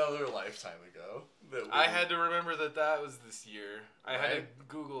one. another lifetime ago. That we, I had to remember that was this year. I had to Right?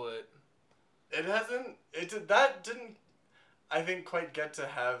 Google it. It hasn't. That didn't. I think quite get to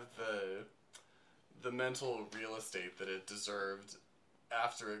have the mental real estate that it deserved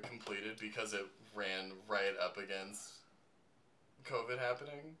after it completed, because it ran right up against COVID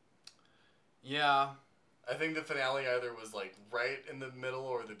happening. Yeah. I think the finale either was like right in the middle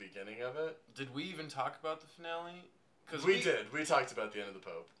or the beginning of it. Did we even talk about the finale? Because we did. We talked about the end of the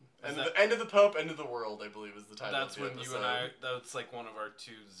Pope. Is And that- the end of the Pope, end of the world, I believe is the title That's of the when episode. you and I. That's like one of our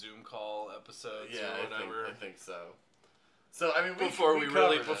 2 Zoom call episodes Yeah, or whatever. I think so. So I mean, before we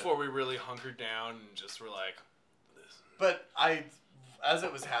covered really hunkered down and just were like, this. But as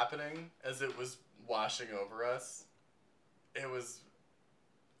it was happening, as it was washing over us, it was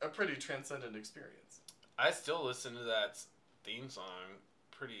a pretty transcendent experience. I still listen to that theme song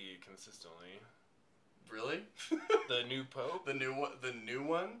pretty consistently. Really? The new Pope. The new one. The new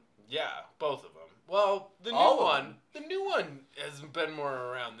one. Yeah, both of them. Well, the new All of one. them. The new one has been more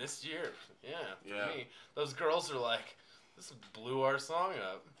around this year. Yeah, for Yeah. me, those girls are like, this blew our song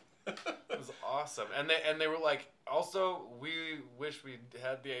up. It was awesome, and they were like, also, we wish we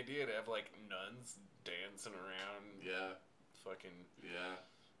had the idea to have like nuns dancing around. Yeah. Fucking Yeah.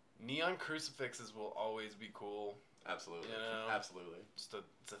 neon crucifixes will always be cool. Absolutely. You know? Absolutely. It's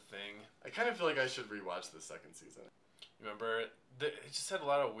a thing. I kind of feel like I should rewatch the second season. Remember, it just had a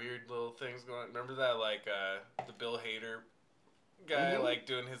lot of weird little things going on. Remember that, like, the Bill Hader guy, Mhm. like,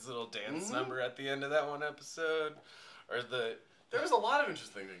 doing his little dance Mhm. number at the end of that one episode? Or There was a lot of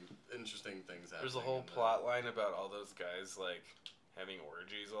interesting things happening. there's a whole in that. plot line about all those guys, like, having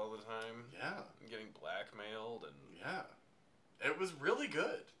orgies all the time. Yeah. And getting blackmailed, and... Yeah. It was really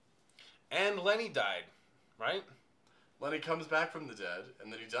good. And Lenny died, right? Lenny comes back from the dead,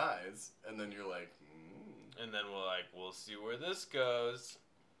 and then he dies, and then you're like, And then we'll see where this goes.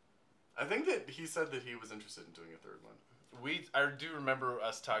 I think that he said that he was interested in doing a third one. I do remember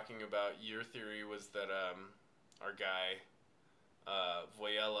us talking about your theory was that our guy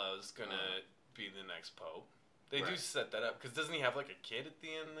Voyella is gonna be the next pope. They do Right. set that up because doesn't he have like a kid at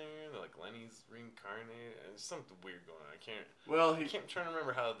the end there? Like Lenny's reincarnated. There's something weird going on. Well, I'm trying to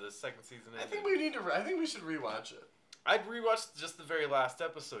remember how the second season ended. I think we should rewatch it. I'd rewatch just the very last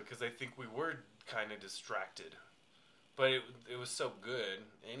episode because I think we were kind of distracted, but it was so good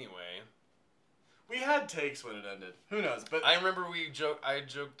anyway. We had takes when it ended. Who knows? But I remember I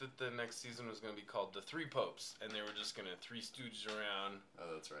joked that the next season was going to be called The Three Popes, and they were just going to three stooges around.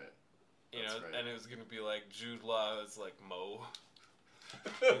 Oh, that's right. You That's know, right. and it was going to be like Jude Law is like Mo.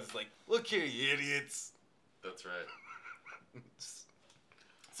 He was like, look here, you idiots. That's right.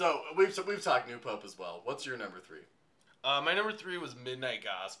 So we've talked New Pope as well. What's your number 3? My number 3 was Midnight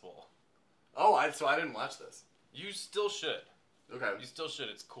Gospel. Oh, I didn't watch this. You still should. Okay. You still should.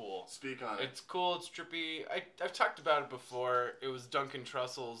 It's cool. Speak on it. It's cool. It's trippy. I've talked about it before. It was Duncan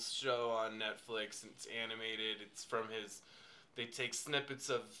Trussell's show on Netflix. It's animated. It's from his... They take snippets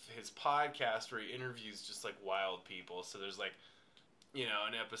of his podcast where he interviews just like wild people. So there's like, you know,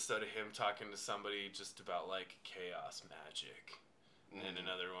 an episode of him talking to somebody just about like chaos magic. And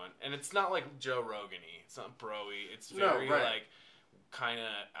another one. And it's not like Joe Rogan-y. It's not bro-y. It's very like kind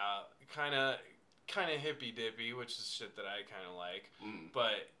of hippy-dippy, which is shit that I kind of like.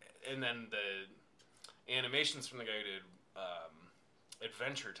 But, and then the animations from the guy who did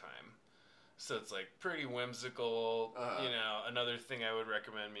Adventure Time. So it's like pretty whimsical. You know, another thing I would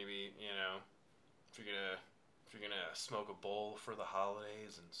recommend maybe, you know, if you're gonna smoke a bowl for the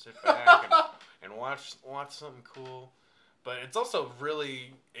holidays and sit back and watch something cool. But it's also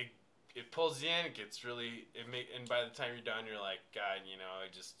really it pulls you in. It gets really and by the time you're done, you're like, God, you know,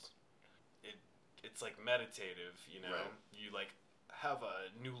 it's like meditative. You know, you like have a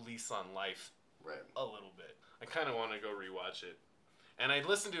new lease on life. Right. A little bit. I kind of want to go rewatch it. And I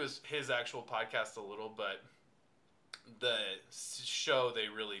listened to his actual podcast a little, but the show, they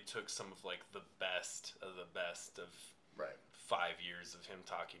really took some of like the best of 5 years of him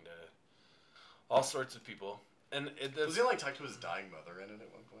talking to all sorts of people. And was he like talking to his dying mother in it at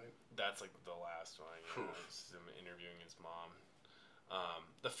one point? That's like the last one. You know, it's him interviewing his mom.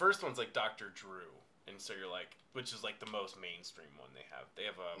 The first one's like Dr. Drew, and so you're like, which is like the most mainstream one they have. They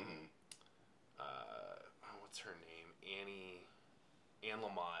have what's her name? Anne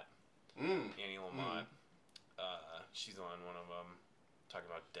Lamott. Annie Lamott. She's on one of them talking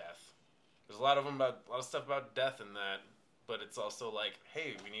about death. There's a lot of stuff about death in that, but it's also like,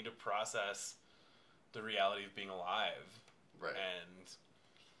 hey, we need to process the reality of being alive, right? And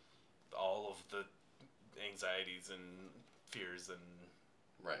all of the anxieties and fears and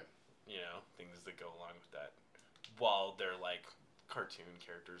you know, things that go along with that, while they're like cartoon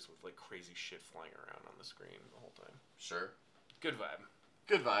characters with like crazy shit flying around on the screen the whole time. Sure. Good vibe.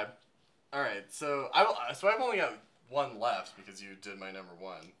 Good vibe. All right, so I've only got one left because you did my number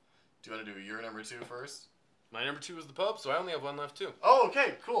 1. Do you want to do your number 2 first? My number 2 was the Pope, so I only have one left too. Oh,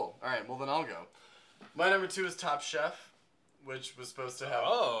 okay, cool. All right, well then I'll go. My number 2 is Top Chef, which was supposed to have.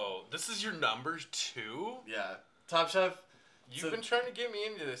 Oh, this is your number 2? Yeah, Top Chef. You've been trying to get me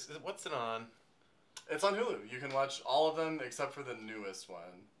into this. What's it on? It's on Hulu. You can watch all of them except for the newest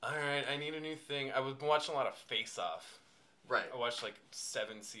one. All right, I need a new thing. I've been watching a lot of Face Off. Right. I watched like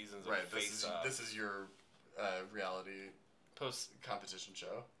 7 seasons of Face Off. This is your reality competition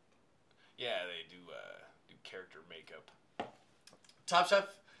show. Yeah, they do character makeup. Top Chef.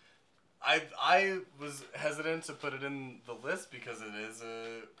 I was hesitant to put it in the list because it is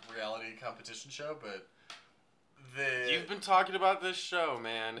a reality competition show, but you've been talking about this show,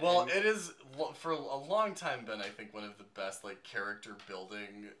 man. Well, it is for a long time been, I think, one of the best like character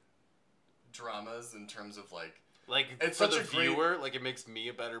building dramas in terms of like it's for the viewer, like it makes me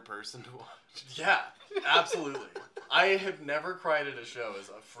a better person to watch. Yeah, absolutely. I have never cried at a show as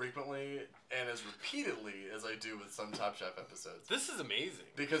frequently and as repeatedly as I do with some Top Chef episodes. This is amazing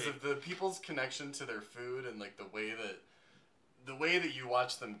because of the people's connection to their food and like the way that you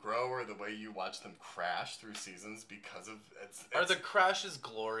watch them grow or the way you watch them crash through seasons because of Are the crashes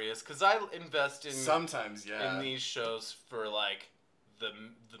glorious? Because I invest in sometimes, yeah, in these shows for like the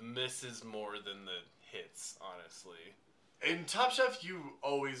misses more than the hits, honestly. In Top Chef, you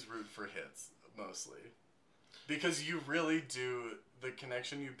always root for hits mostly because you really do. The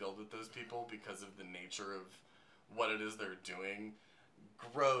connection you build with those people because of the nature of what it is they're doing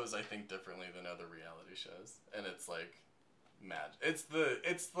grows, I think, differently than other reality shows, and it's like it's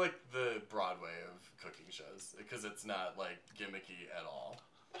like the Broadway of cooking shows because it's not like gimmicky at all.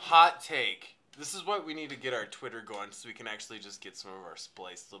 Hot take. This is what we need to get our Twitter going so we can actually just get some of our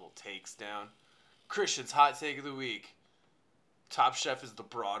spliced little takes down. Christian's hot take of the week. Top Chef is the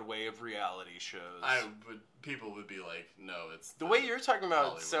Broadway of reality shows. People would be like, no, it's the way you're talking about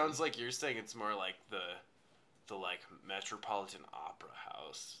Hollywood. Sounds like you're saying it's more like the like Metropolitan Opera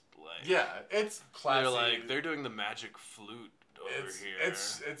House. Like, yeah, it's classy. They're doing the magic flute over here.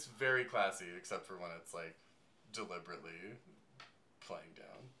 It's very classy, except for when it's like deliberately playing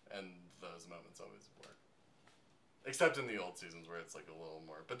down, and those moments always work. Except in the old seasons where it's like a little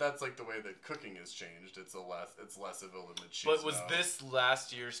more, but that's like the way that cooking has changed. It's less of a machismo. But was this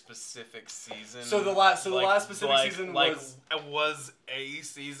last year's specific season? So the last specific season was a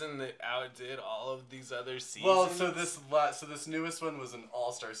season that outdid all of these other seasons. Well, so this newest one was an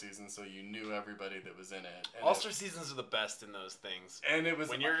all-star season, so you knew everybody that was in it. All-star seasons are the best in those things. And it was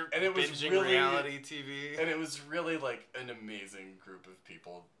when you're binging really, reality TV. And it was really like an amazing group of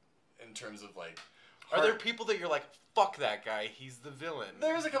people, in terms of like. Are there people that you're like, fuck that guy, he's the villain?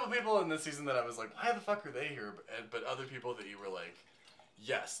 There's a couple people in this season that I was like, why the fuck are they here? But other people that you were like,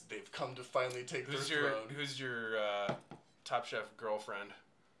 yes, they've come to finally take their throne. Who's your Top Chef girlfriend?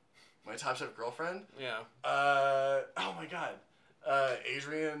 My Top Chef girlfriend? Yeah. Oh my god.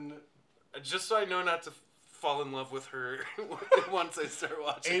 Adrienne. Just so I know not to fall in love with her once I start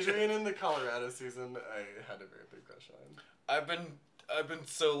watching. Adrienne in the Colorado season, I had a very big crush on. I've been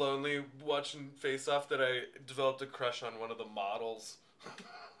so lonely watching Face Off that I developed a crush on one of the models.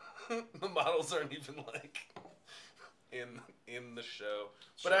 The models aren't even like in the show.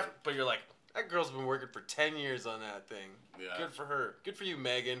 Sure. But you're like, that girl's been working for 10 years on that thing. Yeah. Good for her. Good for you,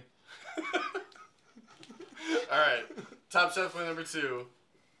 Megan. All right. Top Chef win number 2.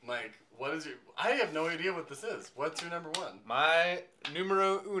 Mike, what is your... I have no idea what this is. What's your number 1? My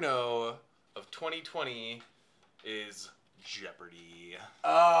numero uno of 2020 is Jeopardy.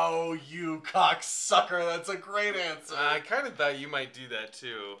 Oh, you cocksucker. That's a great answer. I kind of thought you might do that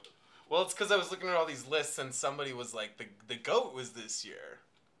too. Well, it's because I was looking at all these lists and somebody was like, the GOAT was this year.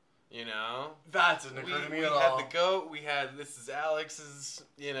 You know? That didn't occur to me at all. We had the GOAT. We had This Is Alex's,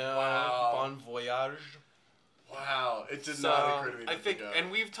 wow. Bon Voyage. Wow. It did not occur to me. I think, and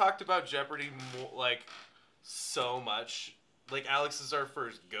we've talked about Jeopardy like so much. Like Alex is our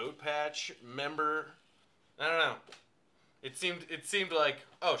first GOAT patch member. I don't know. It seemed like,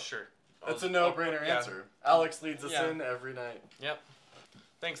 oh sure. That's a no-brainer answer. Alex leads us in every night. Yep.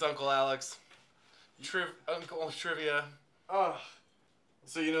 Thanks, Uncle Alex. Uncle Trivia. Oh.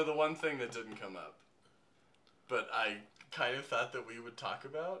 So you know the one thing that didn't come up, but I kind of thought that we would talk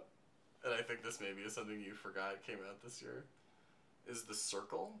about, and I think this maybe is something you forgot came out this year, is The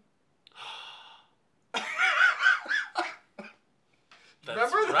Circle. That's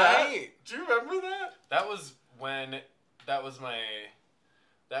remember right. That? Do you remember that? That was when... That was my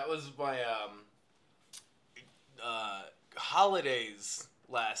holidays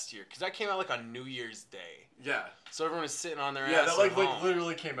last year, because that came out like on New Year's Day. Yeah. So everyone was sitting on their ass. Yeah, that like home.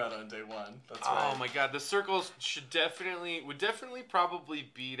 literally came out on day 1. That's right. Oh my god, The Circle would definitely probably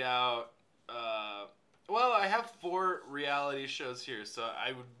beat out. Well, I have 4 reality shows here, so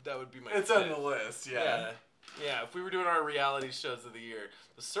that would be my. It's 5th. on the list. Yeah. Yeah, if we were doing our reality shows of the year,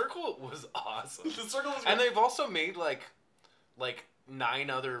 The Circle was awesome. The Circle was and they've also made like 9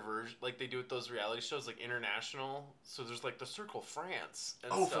 other versions, like they do with those reality shows, like international. So there's like the Circle France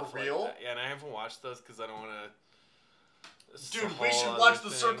and Oh, stuff for like real? that. Yeah, and I haven't watched those because I don't want to. Dude, we should watch the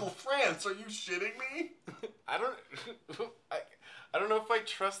Circle France. Are you shitting me? I don't know if I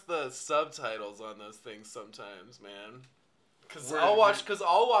trust the subtitles on those things sometimes, man. Because I'll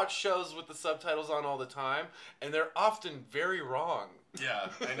watch shows with the subtitles on all the time, and they're often very wrong. Yeah,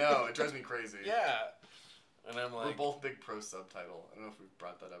 I know. It drives me crazy. Yeah. And I'm like... We're both big pro subtitle. I don't know if we've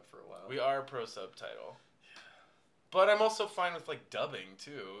brought that up for a while. We are pro subtitle. But I'm also fine with, like, dubbing,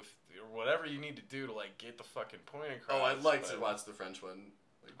 too. Or whatever you need to do to, like, get the fucking point across. Oh, I'd like to watch the French one.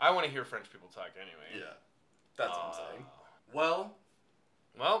 Like, I want to hear French people talk anyway. Yeah. That's what I'm saying. Well,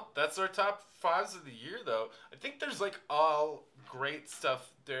 that's our top 5s of the year, though. I think there's, like, all great stuff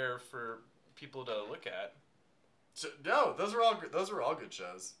there for people to look at. No, those were all good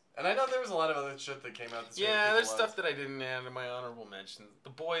shows. And I know there was a lot of other shit that came out this year. Yeah, there's stuff that I didn't add in my honorable mentions. The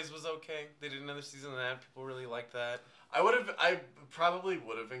Boys was okay. They did another season of that. People really liked that. I probably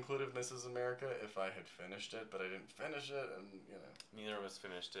would have included Mrs. America if I had finished it, but I didn't finish it, and you know. Neither of us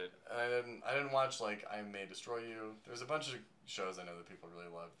finished it. And I didn't watch like I May Destroy You. There's a bunch of shows I know that people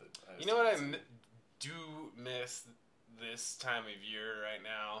really love that. You know what I do miss this time of year right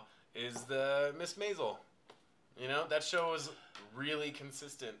now is the Miss Maisel. You know, that show was really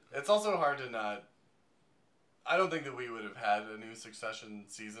consistent. It's also hard to not... I don't think that we would have had a new Succession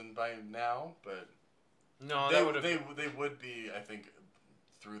season by now, but... No, they would be, I think,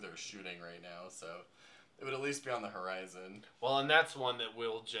 through their shooting right now, so it would at least be on the horizon. Well, and that's one that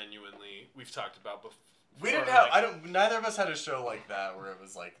will genuinely... We've talked about before. We didn't have... Neither of us had a show like that where it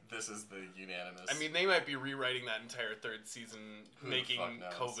was like, this is the unanimous... I mean, they might be rewriting that entire 3rd season, making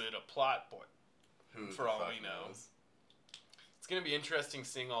COVID a plot point. For all we know. It's going to be interesting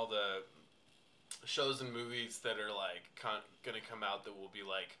seeing all the shows and movies that are like going to come out that will be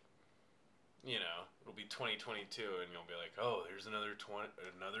like, you know, it'll be 2022 and you'll be like, oh, there's another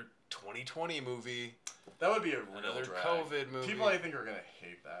 2020 movie. That would be a real another drag. COVID movie. People I think are going to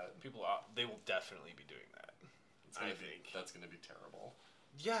hate that. They will definitely be doing that. That's going to be terrible.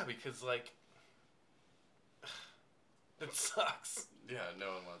 Yeah, because like it sucks. Yeah,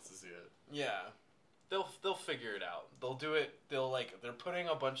 no one wants to see it. Yeah. They'll figure it out. They'll do it. They're putting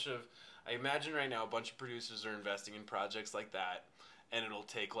a bunch of... I imagine right now a bunch of producers are investing in projects like that, and it'll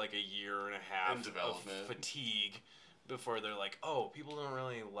take like a year and a half of fatigue before they're like, oh, people don't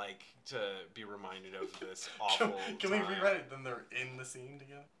really like to be reminded of this awful Can we rewrite it? Then they're in the scene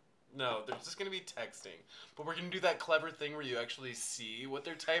together? No, they're just going to be texting. But we're going to do that clever thing where you actually see what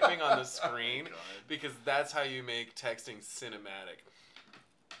they're typing on the screen, because that's how you make texting cinematic.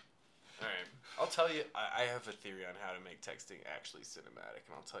 All right. I'll tell you, I have a theory on how to make texting actually cinematic,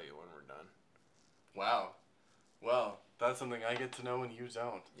 and I'll tell you when we're done. Wow. Well, that's something I get to know and you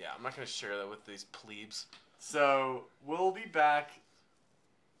don't. Yeah, I'm not going to share that with these plebes. So, we'll be back.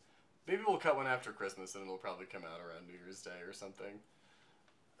 Maybe we'll cut one after Christmas, and it'll probably come out around New Year's Day or something.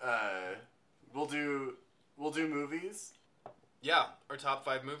 We'll do movies. Yeah, our top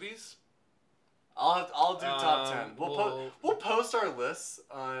 5 movies. I'll do top 10. We'll post our lists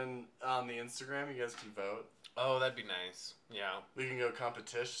on the Instagram. You guys can vote. Oh, that'd be nice. Yeah. We can go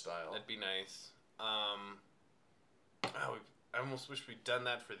competition style. That'd be nice. I almost wish we'd done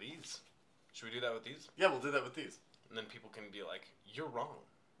that for these. Should we do that with these? Yeah, we'll do that with these. And then people can be like, "You're wrong."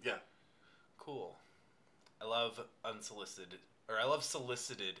 Yeah. Cool. I love solicited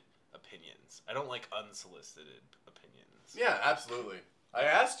opinions. I don't like unsolicited opinions. Yeah, absolutely. I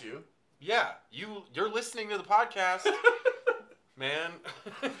asked you. Yeah, you're listening to the podcast, man.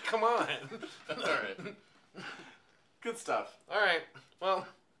 Come on. All right. Good stuff. All right. Well,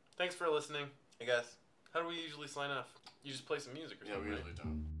 thanks for listening, I guess. How do we usually sign off? You just play some music or something. Yeah, we usually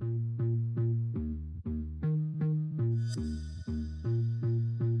don't.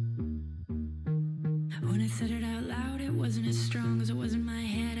 When I said it out loud, it wasn't as strong as it was in my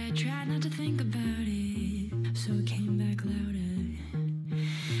head. I tried not to think about it, so it came back louder.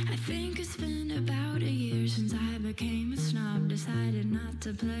 I think it's been about a year since I became a snob. Decided not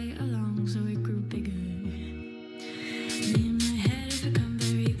to play along, so it grew bigger. Me and my head have become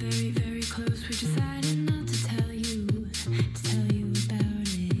very, very, very close. We decided not to tell you about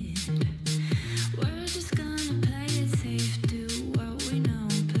it. We're just gonna play it safe, do what we know,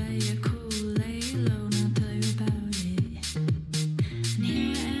 play it cool, lay low, not tell you about it. And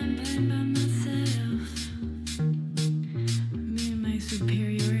here I am by myself, me and my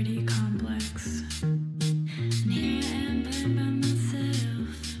superiority complex. And here I am by myself,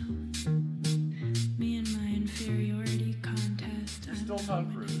 me and my inferiority contest. You're still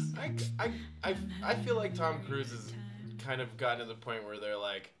Tom Cruise. I feel like Tom Cruise is kind of gotten to the point where they're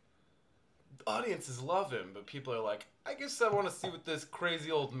like, audiences love him, but people are like, I guess I want to see what this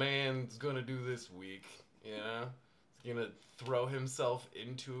crazy old man's gonna do this week. You know, he's gonna throw himself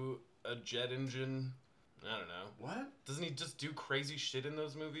into a jet engine. I don't know. What? Doesn't he just do crazy shit in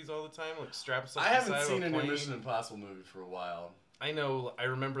those movies all the time? Like strap himself I to the haven't side seen of a a new plane? Mission Impossible movie for a while. I know. I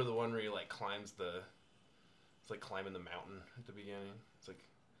remember the one where he like climbs the. It's like climbing the mountain at the beginning. It's like.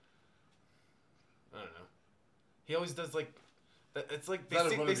 I don't know. He always does like. It's like Is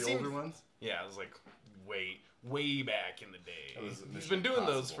that one of the older ones? Yeah, it was like way back in the day. That was He's Mission been doing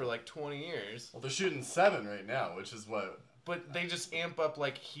those Impossible. for like 20 years. Well, they're shooting 7 right now, which is what. But they just amp up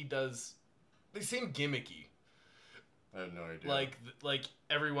like he does. They seem gimmicky. I have no idea. Like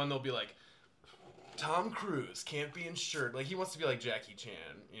everyone, they'll be like, Tom Cruise can't be insured. Like he wants to be like Jackie Chan,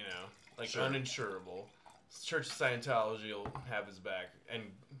 you know, like Sure. uninsurable. Church of Scientology will have his back, and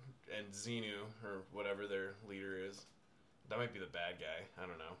Xenu or whatever their leader is. That might be the bad guy. I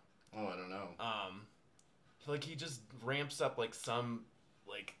don't know. Oh, I don't know. Like he just ramps up like some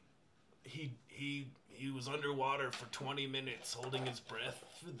like he was underwater for 20 minutes holding his breath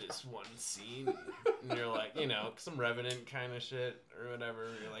for this one scene. And you're like, you know, some Revenant kind of shit or whatever.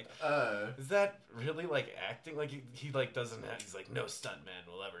 You're like, is that really like acting? Like he like doesn't have, he's like, no stuntman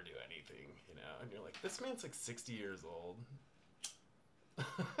will ever do anything, you know? And you're like, this man's like 60 years old.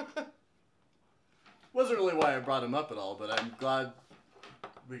 Wasn't really why I brought him up at all, but I'm glad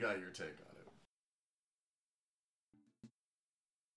we got your take on it.